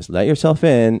 and you can just let yourself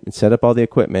in and set up all the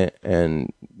equipment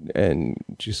and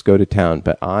just go to town.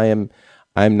 But I'm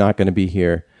not going to be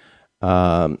here.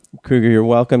 Kruger, you're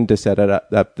welcome to set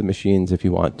up the machines if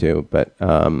you want to, but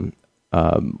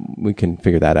we can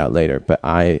figure that out later. But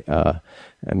I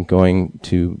am going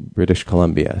to British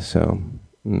Columbia, so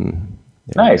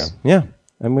nice. Yeah,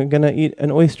 I'm going to eat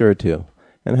an oyster or two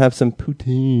and have some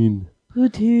poutine.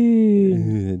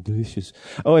 Delicious.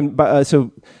 Oh, and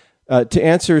to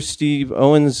answer Steve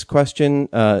Owen's question,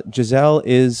 Giselle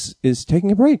is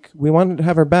taking a break. We wanted to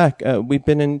have her back. We've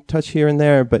been in touch here and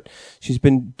there, but she's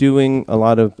been doing a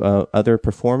lot of other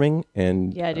performing.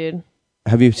 And yeah, dude.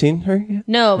 Have you seen her yet?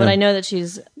 No, but I know that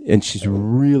she's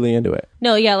really into it.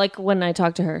 No, yeah, like when I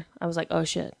talked to her, I was like, oh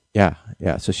shit. Yeah.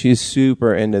 So she's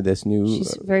super into this new.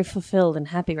 She's very fulfilled and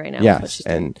happy right now. Yes,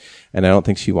 and I don't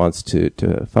think she wants to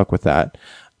fuck with that.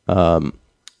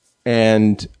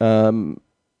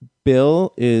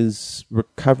 Bill is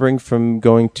recovering from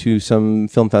going to some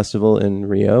film festival in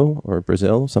Rio or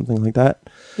Brazil, something like that.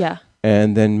 Yeah.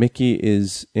 And then Mickey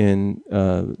is in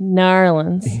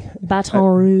Narlands, Baton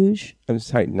Rouge. I'm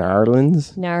sorry,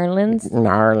 Narlands. Narlands.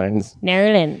 Narlands.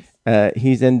 Narlands.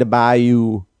 He's in the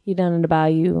bayou. You down in the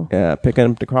bayou. Yeah,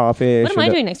 picking up the crawfish. What am I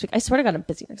doing next week? I swear to God, I'm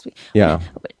busy next week. Yeah.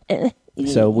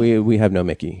 So we have no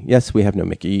Mickey. Yes, we have no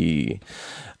Mickey.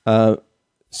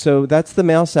 So that's the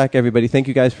mail sack, everybody. Thank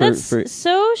you guys for. That's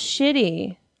so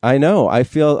shitty. I know. I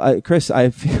feel, Chris. I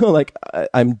feel like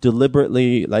I'm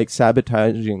deliberately like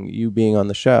sabotaging you being on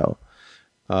the show.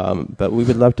 But we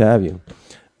would love to have you.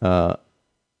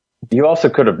 You also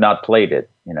could have not played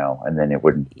it, and then it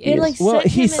wouldn't. Be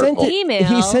He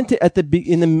sent it at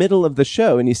in the middle of the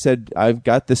show, and he said, "I've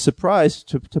got this surprise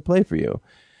to play for you."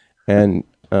 And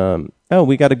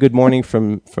we got a good morning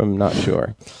from not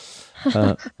sure.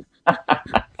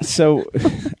 So,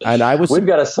 and I was. We've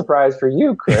got a surprise for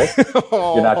you, Chris.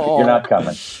 You're not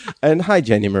coming. And hi,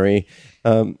 Jenny Marie.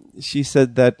 She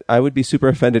said that I would be super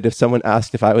offended if someone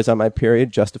asked if I was on my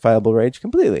period. Justifiable rage,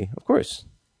 completely, of course.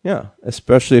 Yeah,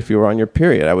 especially if you were on your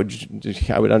period, I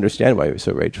would understand why you were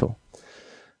so rageful.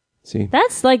 See,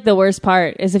 that's like the worst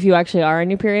part is if you actually are on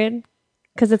your period,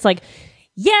 because it's like,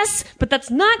 yes, but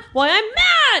that's not why I'm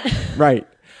mad. Right.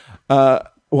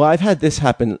 Well, I've had this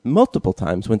happen multiple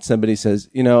times when somebody says,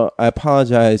 I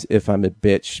apologize if I'm a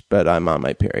bitch, but I'm on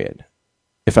my period.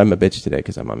 If I'm a bitch today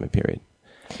because I'm on my period.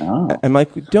 Oh. I'm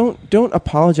like, don't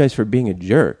apologize for being a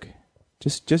jerk.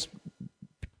 Just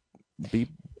be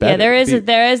better. Yeah, there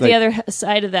is the other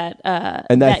side of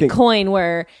that coin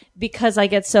where, because I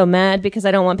get so mad because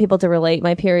I don't want people to relate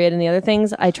my period and the other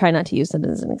things, I try not to use it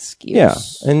as an excuse. Yeah,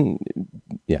 and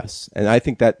yes, and I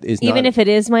think that is even if it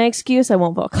is my excuse, I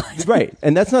won't vocalize. Right,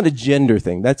 and that's not a gender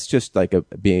thing. That's just like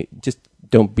just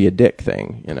don't be a dick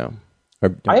thing,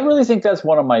 I really think that's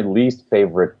one of my least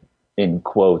favorite, in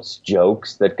quotes,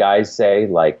 jokes that guys say,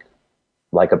 like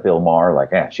a Bill Maher,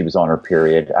 like, she was on her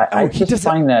period. I just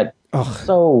find that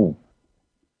so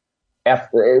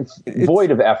it's void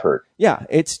of effort. Yeah,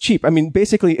 it's cheap. I mean,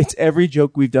 basically, it's every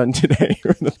joke we've done today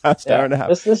for the past hour and a half.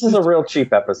 This is a real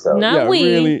cheap episode. Not we.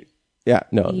 Really. Yeah,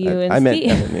 no, I meant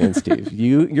Evan and Steve.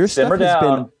 Your stuff has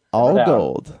been all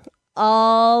gold.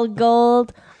 All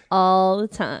gold, all the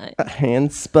time.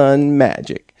 Hand spun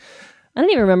magic. I don't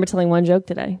even remember telling one joke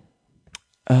today.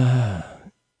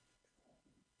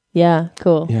 Yeah,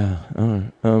 cool. Yeah.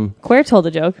 Queer told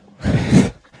a joke.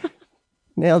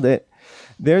 Nailed it.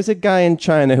 There's a guy in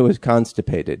China who is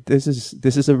constipated. This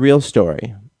is a real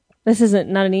story. This isn't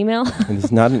not an email?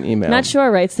 It's not an email. Not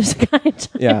sure writes there's a guy in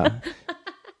China. Yeah.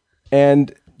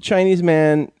 And Chinese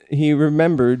man, he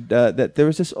remembered that there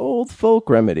was this old folk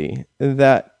remedy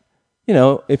that,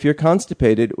 if you're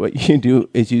constipated, what you do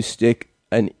is you stick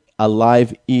a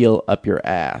live eel up your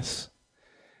ass.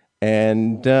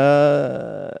 And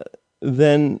then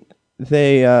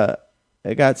they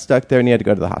got stuck there and he had to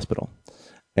go to the hospital.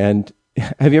 And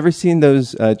have you ever seen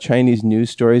those Chinese news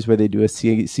stories where they do a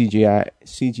CGI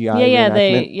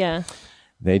reenactment?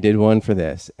 They did one for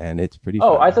this, and it's pretty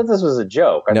funny. I thought this was a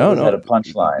joke. I thought it had a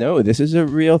punchline. No, this is a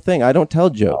real thing. I don't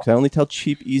tell jokes. I only tell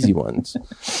cheap, easy ones.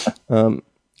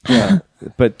 Yeah,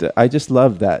 but I just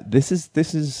love that. This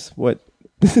is what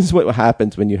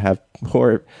happens when you have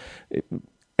poor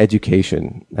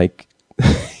education. Like,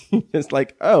 it's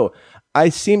like, I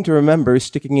seem to remember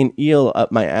sticking an eel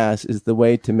up my ass is the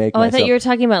way to make. I thought you were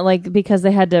talking about like because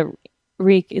they had to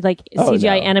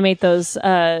CGI animate those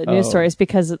news stories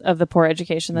because of the poor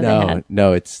education that they had.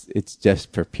 No, it's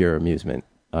just for pure amusement.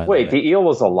 Wait, the eel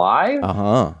was alive?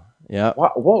 Yeah.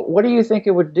 What do you think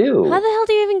it would do? How the hell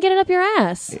do you even get it up your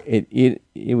ass? It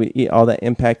would eat all that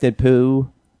impacted poo,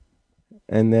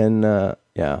 and then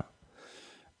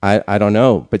I don't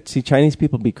know, but see, Chinese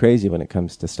people be crazy when it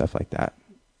comes to stuff like that.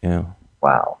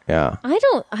 Wow. Yeah.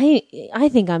 I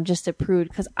think I'm just a prude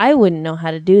because I wouldn't know how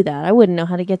to do that. I wouldn't know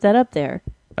how to get that up there.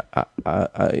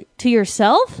 To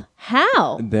yourself?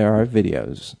 How? There are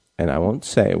videos, and I won't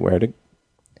say where to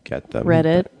get them.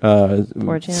 Reddit.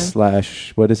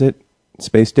 4chan. / what is it?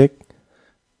 Space Dick?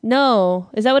 No.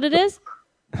 Is that what it is?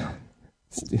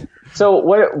 So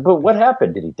what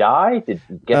happened? Did he die? Did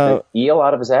he get the eel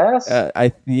out of his ass? I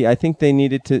think they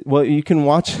needed to. Well, you can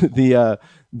watch the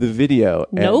video.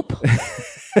 Nope.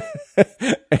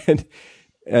 And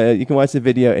you can watch the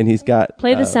video, and he's got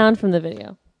play the sound from the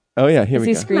video. Oh yeah, here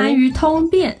we go. 鳗鱼通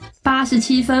便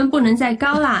87分不能再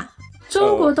高啦。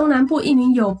中国东南部一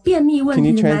名有便秘问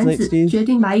题的男子决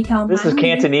定把一条鳗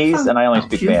鱼放到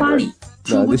菊花里。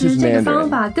殊不知这个方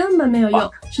法根本没有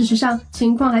用，事实上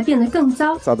情况还变得更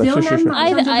糟。刘男马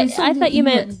上就被送进医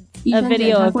院。医生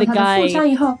检查过他的腹腔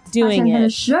以后，发现他的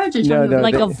12指肠有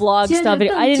like a vlog style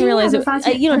video. I didn't realize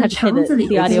it. You don't have to play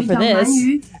the audio for this.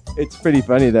 It's pretty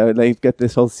funny though. They've got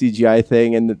this whole CGI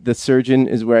thing, and the surgeon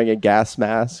is wearing a gas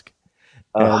mask,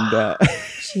 And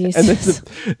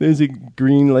there's a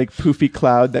green like poofy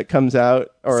cloud that comes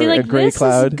out, or a gray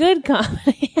cloud. This is good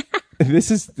comedy.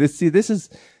 This is,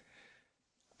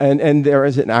 and there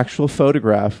is an actual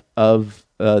photograph of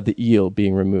the eel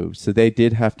being removed. So they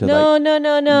did have to no.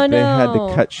 They had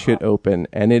to cut shit open,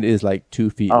 and it is like 2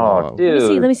 feet long.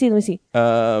 Dude. Let me see.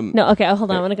 No, okay,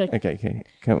 hold on. I want to go. Okay.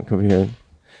 Come over here.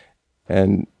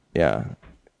 And yeah,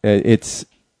 it's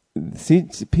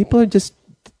people are just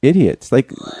idiots.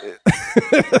 Like,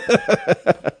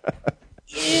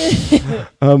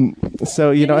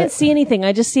 so you know, I didn't see anything.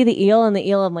 I just see the eel, and the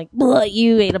eel. I'm like,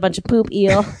 you ate a bunch of poop,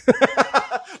 eel.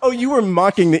 Oh, you were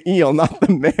mocking the eel, not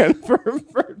the man for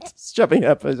shoving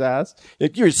up his ass.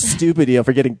 Like, you're a stupid eel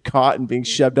for getting caught and being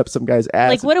shoved up some guy's ass.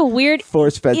 Like, what a weird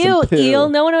force fed ew, eel.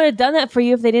 No one would have done that for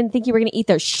you if they didn't think you were going to eat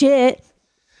their shit.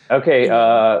 Okay,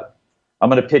 I'm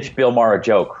going to pitch Bill Maher a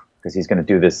joke because he's going to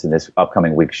do this in this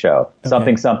upcoming week's show.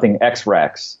 Okay. Something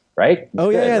X-Rex, right?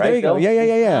 Oh, yeah, right, there you Bill? go.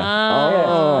 Yeah.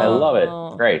 I love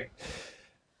it. Great.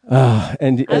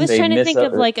 And I was trying to think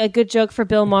of like a good joke for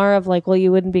Bill Maher of like, well,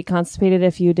 you wouldn't be constipated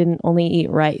if you didn't only eat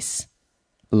rice.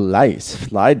 Lice.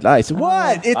 What?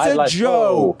 It's a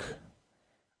joke.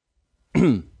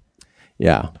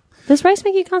 Yeah. Does rice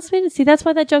make you constipated? See, that's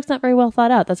why that joke's not very well thought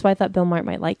out. That's why I thought Bill Maher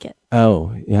might like it.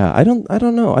 Oh, yeah. I don't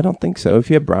know. I don't think so. If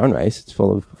you have brown rice, it's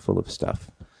full of stuff.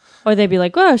 Or they'd be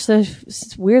like, gosh,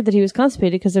 it's weird that he was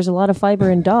constipated because there's a lot of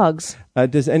fiber in dogs.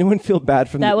 Does anyone feel bad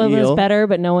from that the eel? That one was better,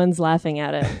 but no one's laughing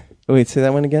at it. Wait, say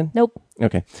that one again? Nope.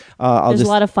 Okay. There's a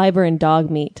lot of fiber in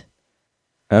dog meat.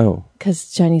 Oh.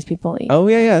 Because Chinese people eat. Oh,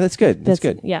 yeah. That's good. That's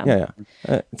good. Yeah.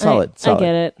 Solid. I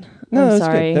get it. No, I'm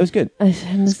sorry. That was good.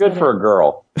 It's good for a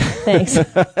girl. Thanks.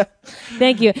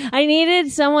 Thank you. I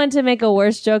needed someone to make a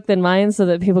worse joke than mine so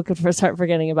that people could start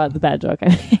forgetting about the bad joke.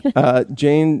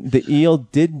 Jane, the eel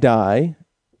did die,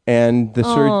 and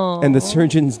the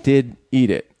surgeons did eat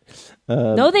it.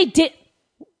 No, they did.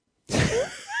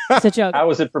 It's a joke. How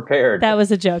was it prepared? That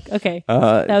was a joke. Okay.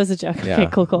 That was a joke. Yeah. Okay,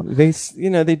 cool. They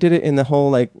did it in the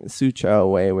whole like Suzhou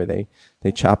way where they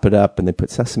chop it up and they put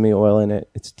sesame oil in it.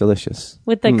 It's delicious.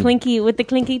 With the clinky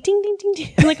ting ting ting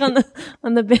ting like on the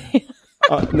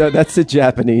no, that's the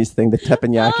Japanese thing, the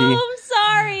teppanyaki. Oh, I'm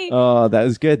sorry. Oh, that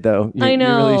was good though. I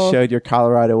know. You really showed your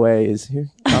Colorado ways, your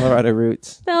Colorado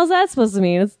roots. What the hell's that supposed to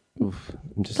mean?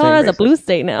 Colorado's a blue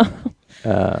state now.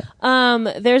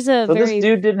 There's a this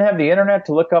dude didn't have the internet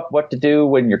to look up what to do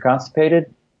when you're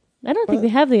constipated? I don't think they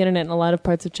have the internet in a lot of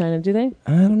parts of China, do they?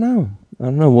 I don't know.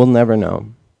 We'll never know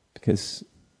because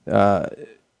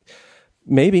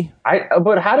maybe.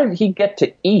 But how did he get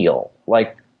to eel?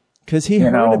 Like, because he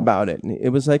heard about it. It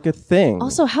was like a thing.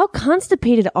 Also, how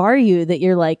constipated are you that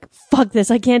you're like, fuck this,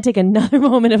 I can't take another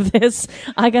moment of this.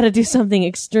 I got to do something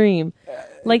extreme.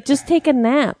 Like, just take a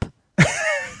nap.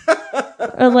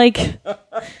 Or like,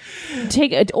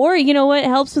 or you know what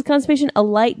helps with constipation? A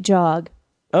light jog.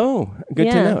 Oh, good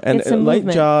to know. And a light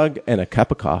jog and a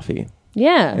cup of coffee.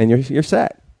 Yeah. And you're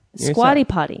set. Squatty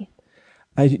potty.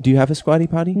 Do you have a squatty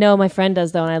potty? No, my friend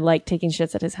does though, and I like taking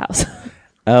shits at his house.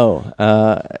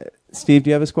 Steve, do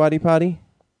you have a squatty potty?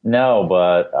 No,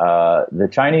 but the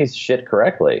Chinese shit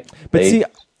correctly. But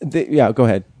go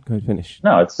ahead. Go ahead, finish.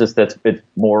 No, it's just it's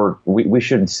more. We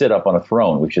shouldn't sit up on a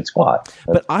throne. We should squat.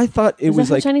 But I thought it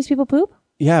was like Chinese people poop.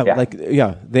 Yeah,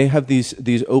 they have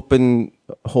these open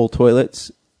hole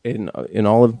toilets in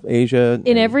all of Asia.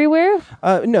 Everywhere?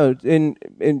 No, in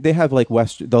they have like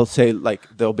Western. They'll say like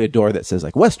there'll be a door that says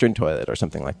like Western toilet or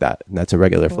something like that, and that's a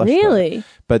regular flush. Really? Toilet.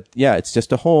 But yeah, it's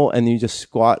just a hole, and you just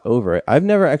squat over it. I've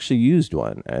never actually used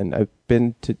one, and I've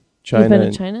been to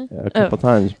China, a couple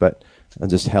times, but I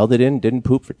just held it in, didn't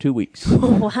poop for 2 weeks.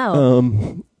 Oh, wow.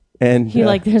 And you're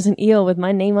like, there's an eel with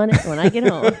my name on it when I get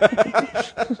home.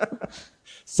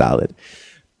 Solid.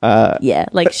 Yeah,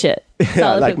 like shit.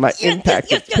 Solid like poops. my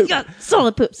impact. Yeah.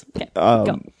 Solid poops. Okay,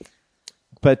 go.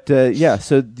 But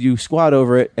so you squat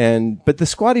over it, but the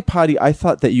squatty potty, I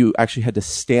thought that you actually had to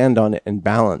stand on it and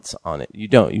balance on it. You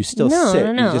don't. You still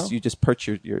sit. No. You just perch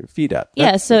your feet up.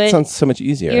 Yeah, so it sounds so much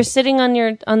easier. You're sitting on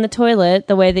the toilet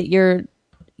the way that you're,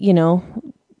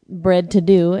 bred to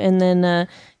do, and then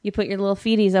you put your little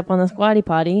feeties up on the squatty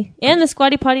potty, and the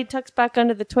squatty potty tucks back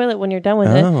under the toilet when you're done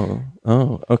with it.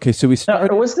 Oh, okay. So we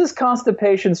started. Now, was this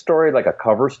constipation story like a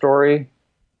cover story?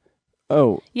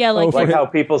 Oh, yeah, like how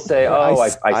people say,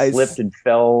 I slipped and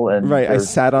fell, and right, I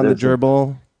sat on the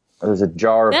gerbil. There's a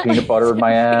jar of peanut butter in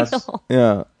my ass.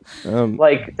 Yeah,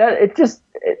 like that.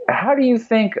 How do you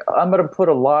think I'm going to put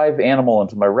a live animal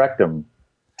into my rectum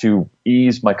to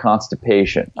ease my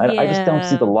constipation? I just don't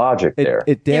see the logic there.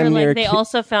 They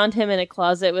also found him in a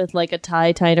closet with like a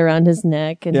tie tied around his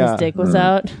neck, and his dick was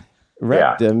out.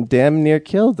 wrecked him, damn near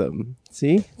killed him.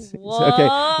 See?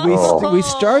 Okay. We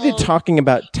started talking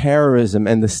about terrorism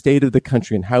and the state of the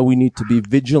country and how we need to be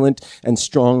vigilant and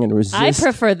strong and resist. I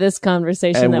prefer this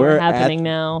conversation that we're having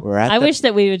now. I wish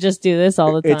that we would just do this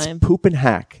all the time. It's poop and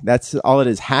hack. That's all it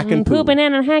is. Hack and poop. Pooping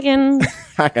and hacking.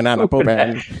 Hacking and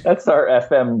pooping. That's our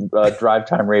FM drive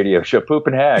time radio show. Poop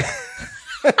and hack.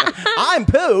 I'm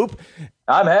poop.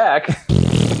 I'm hack.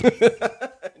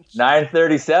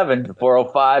 9:37,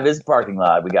 405 is the parking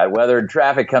lot. We got weather and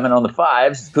traffic coming on the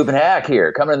 5s. Poop and hack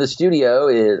here. Coming in the studio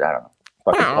is, I don't know,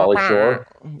 fucking Pauly Shore.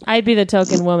 I'd be the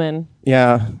token woman.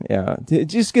 Yeah.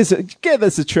 Just give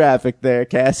us the traffic there,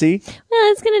 Cassie.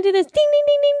 Well, it's going to do this ding, ding,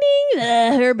 ding, ding,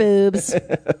 ding. Her boobs.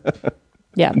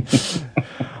 Yeah.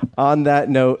 On that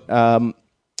note,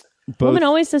 women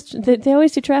always they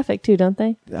always do traffic too, don't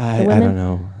they? I don't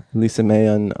know. Lisa May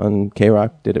on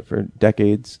K-Rock did it for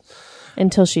decades.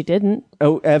 Until she didn't.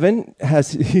 Oh, Evan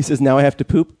he says, now I have to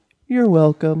poop. You're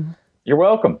welcome. You're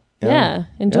welcome. Yeah,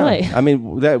 enjoy. Yeah. I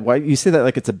mean, why you say that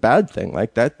like it's a bad thing?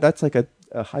 Like that's like a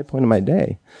high point of my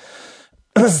day.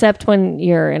 Except when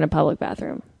you're in a public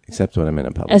bathroom. Except when I'm in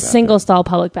a public bathroom. Single stall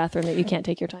public bathroom that you can't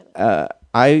take your time.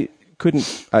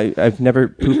 I've never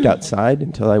pooped outside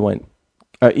until I went,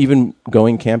 even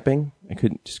going camping. I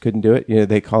couldn't do it. You know,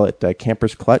 they call it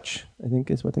camper's clutch, I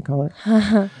think is what they call it.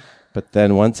 But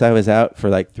then once I was out for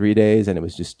like 3 days and it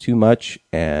was just too much,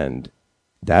 and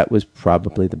that was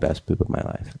probably the best poop of my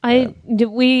life.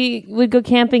 We would go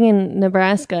camping in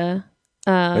Nebraska.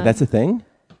 Wait, that's a thing?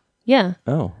 Yeah.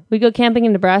 Oh. We go camping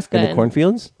in Nebraska. In the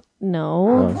cornfields?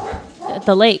 No. At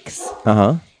the lakes.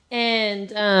 Uh-huh.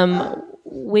 And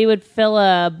we would fill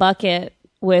a bucket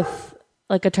with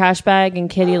like a trash bag and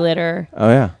kitty litter. Oh,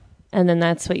 yeah. And then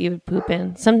that's what you would poop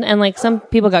in. Some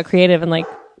people got creative and like,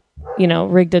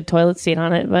 rigged a toilet seat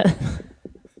on it, but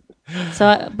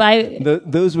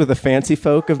those were the fancy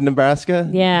folk of Nebraska.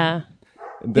 Yeah,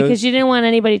 because you didn't want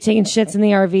anybody taking shits in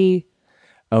the RV.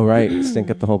 Oh, right, stink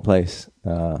up the whole place.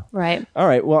 Right. All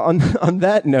right. Well, on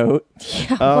that note,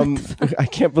 I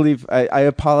can't believe I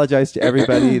apologize to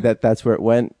everybody that's where it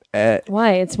went.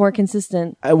 Why? It's more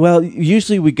consistent. Well,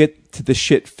 usually we get to the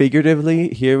shit figuratively.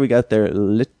 Here we got there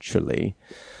literally.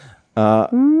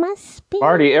 Must be.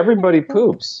 Marty, everybody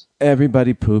poops.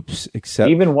 Everybody poops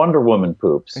except even Wonder Woman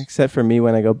poops. Except for me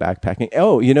when I go backpacking.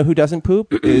 Oh, you know who doesn't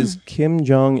poop is Kim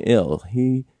Jong-il.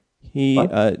 He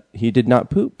did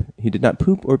not poop. He did not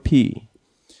poop or pee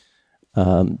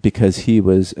because he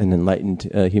was an enlightened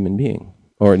human being,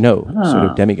 or sort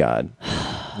of demigod.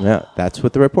 Yeah, that's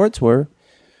what the reports were.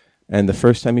 And the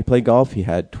first time he played golf, he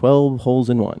had 12 holes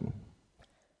in one.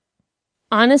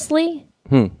 Honestly,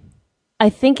 I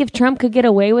think if Trump could get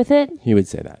away with it, he would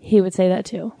say that. He would say that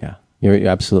too. Yeah, you're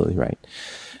absolutely right.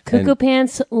 Cuckoo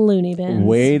pants, loony bins.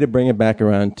 Way to bring it back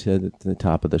around to the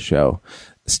top of the show.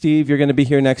 Steve, you're going to be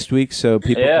here next week, so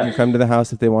people can come to the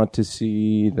house if they want to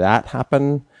see that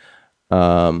happen.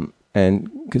 And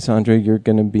Cassandra, you're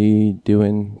going to be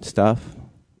doing stuff.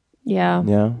 Yeah.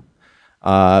 Yeah.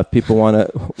 If people want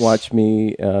to watch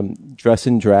me dress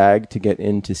in drag to get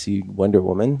in to see Wonder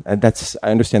Woman, and I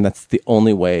understand that's the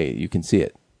only way you can see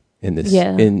it in this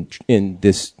in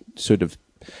this sort of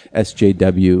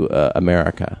SJW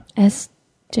America.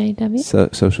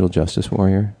 SJW? Social justice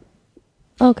warrior.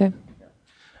 Okay.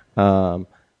 So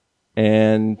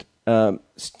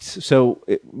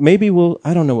maybe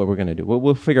I don't know what we're going to do.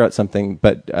 We'll figure out something,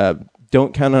 but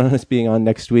don't count on us being on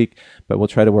next week, but we'll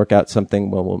try to work out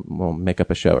something. We'll make up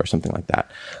a show or something like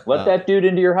that. Let that dude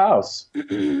into your house.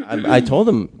 I told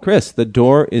him, Chris, the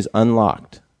door is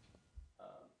unlocked.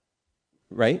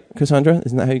 Right, Cassandra?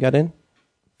 Isn't that how you got in?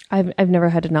 I've never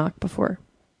had to knock before.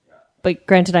 But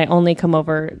granted, I only come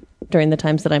over during the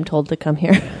times that I'm told to come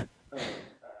here.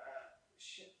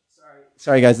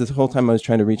 Sorry, guys. This whole time I was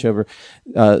trying to reach over.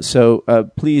 So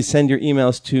please send your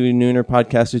emails to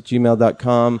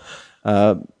noonerpodcast@gmail.com.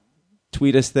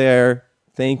 Tweet us there.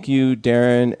 Thank you,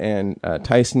 Darren and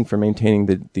Tyson, for maintaining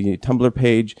the Tumblr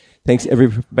page. Thanks,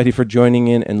 everybody, for joining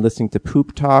in and listening to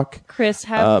Poop Talk. Chris,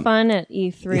 have fun at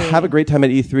E3. Have a great time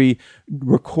at E3.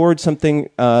 Record something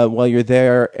while you're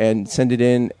there and send it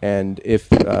in. And if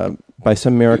by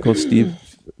some miracle Steve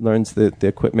learns the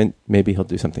equipment, maybe he'll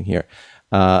do something here.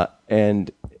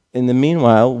 And in the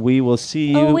meanwhile, we will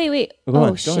see you. Oh, wait.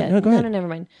 Shit. No, go ahead. No, never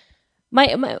mind. My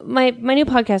new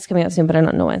podcast is coming out soon, but I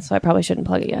don't know when, so I probably shouldn't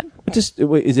plug it yet.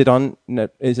 Wait, is it on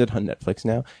Netflix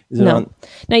now? No,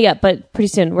 not yet, but pretty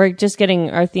soon. We're just getting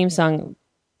our theme song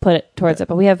put towards it,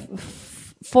 but we have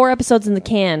 4 episodes in the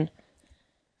can.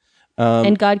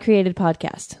 And God Created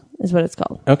Podcast is what it's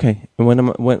called. Okay, and when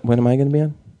am I going to be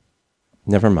on?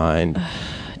 Never mind.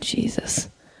 Jesus.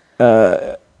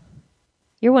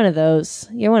 You're one of those.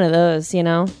 You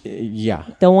know? Yeah.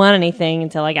 Don't want anything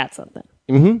until I got something.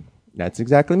 Mm-hmm. That's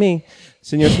exactly me.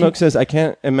 Senor Smoke says, I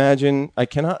cannot imagine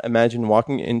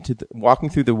walking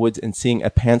through the woods and seeing a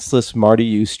pantsless Marty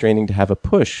U straining to have a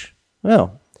push.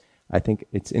 Well, I think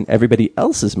it's in everybody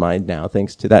else's mind now,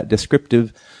 thanks to that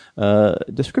descriptive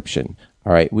description.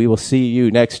 All right, we will see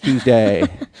you next Tuesday.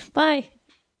 Bye.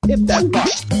 If that fuck.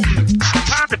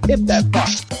 If that fuck.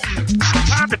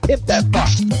 If that fuck.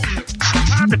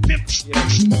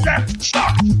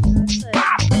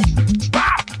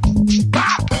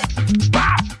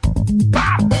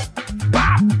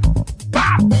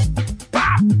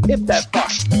 If that fuck.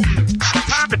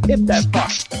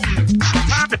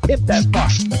 If that fuck. If that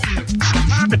fuck.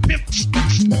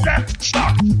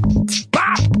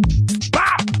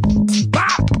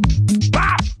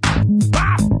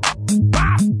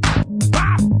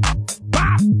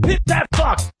 Hit that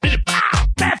fuck. Hit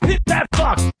that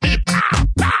fuck.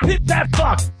 Hit that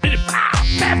fuck.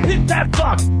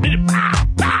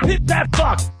 Hit that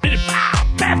fuck. Hit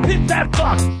that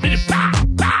fuck. Hit that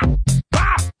fuck.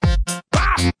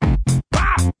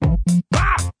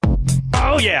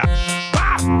 Oh yeah.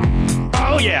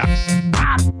 Oh yeah.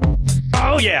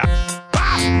 Oh yeah.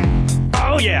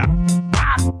 Oh yeah.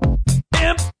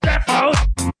 Imp that out.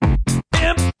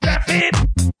 Imp that hit.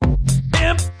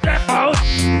 Imp that out.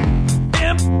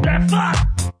 Imp that fuck.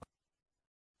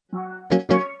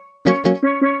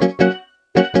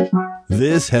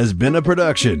 This has been a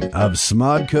production of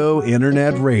Smodco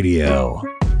Internet Radio.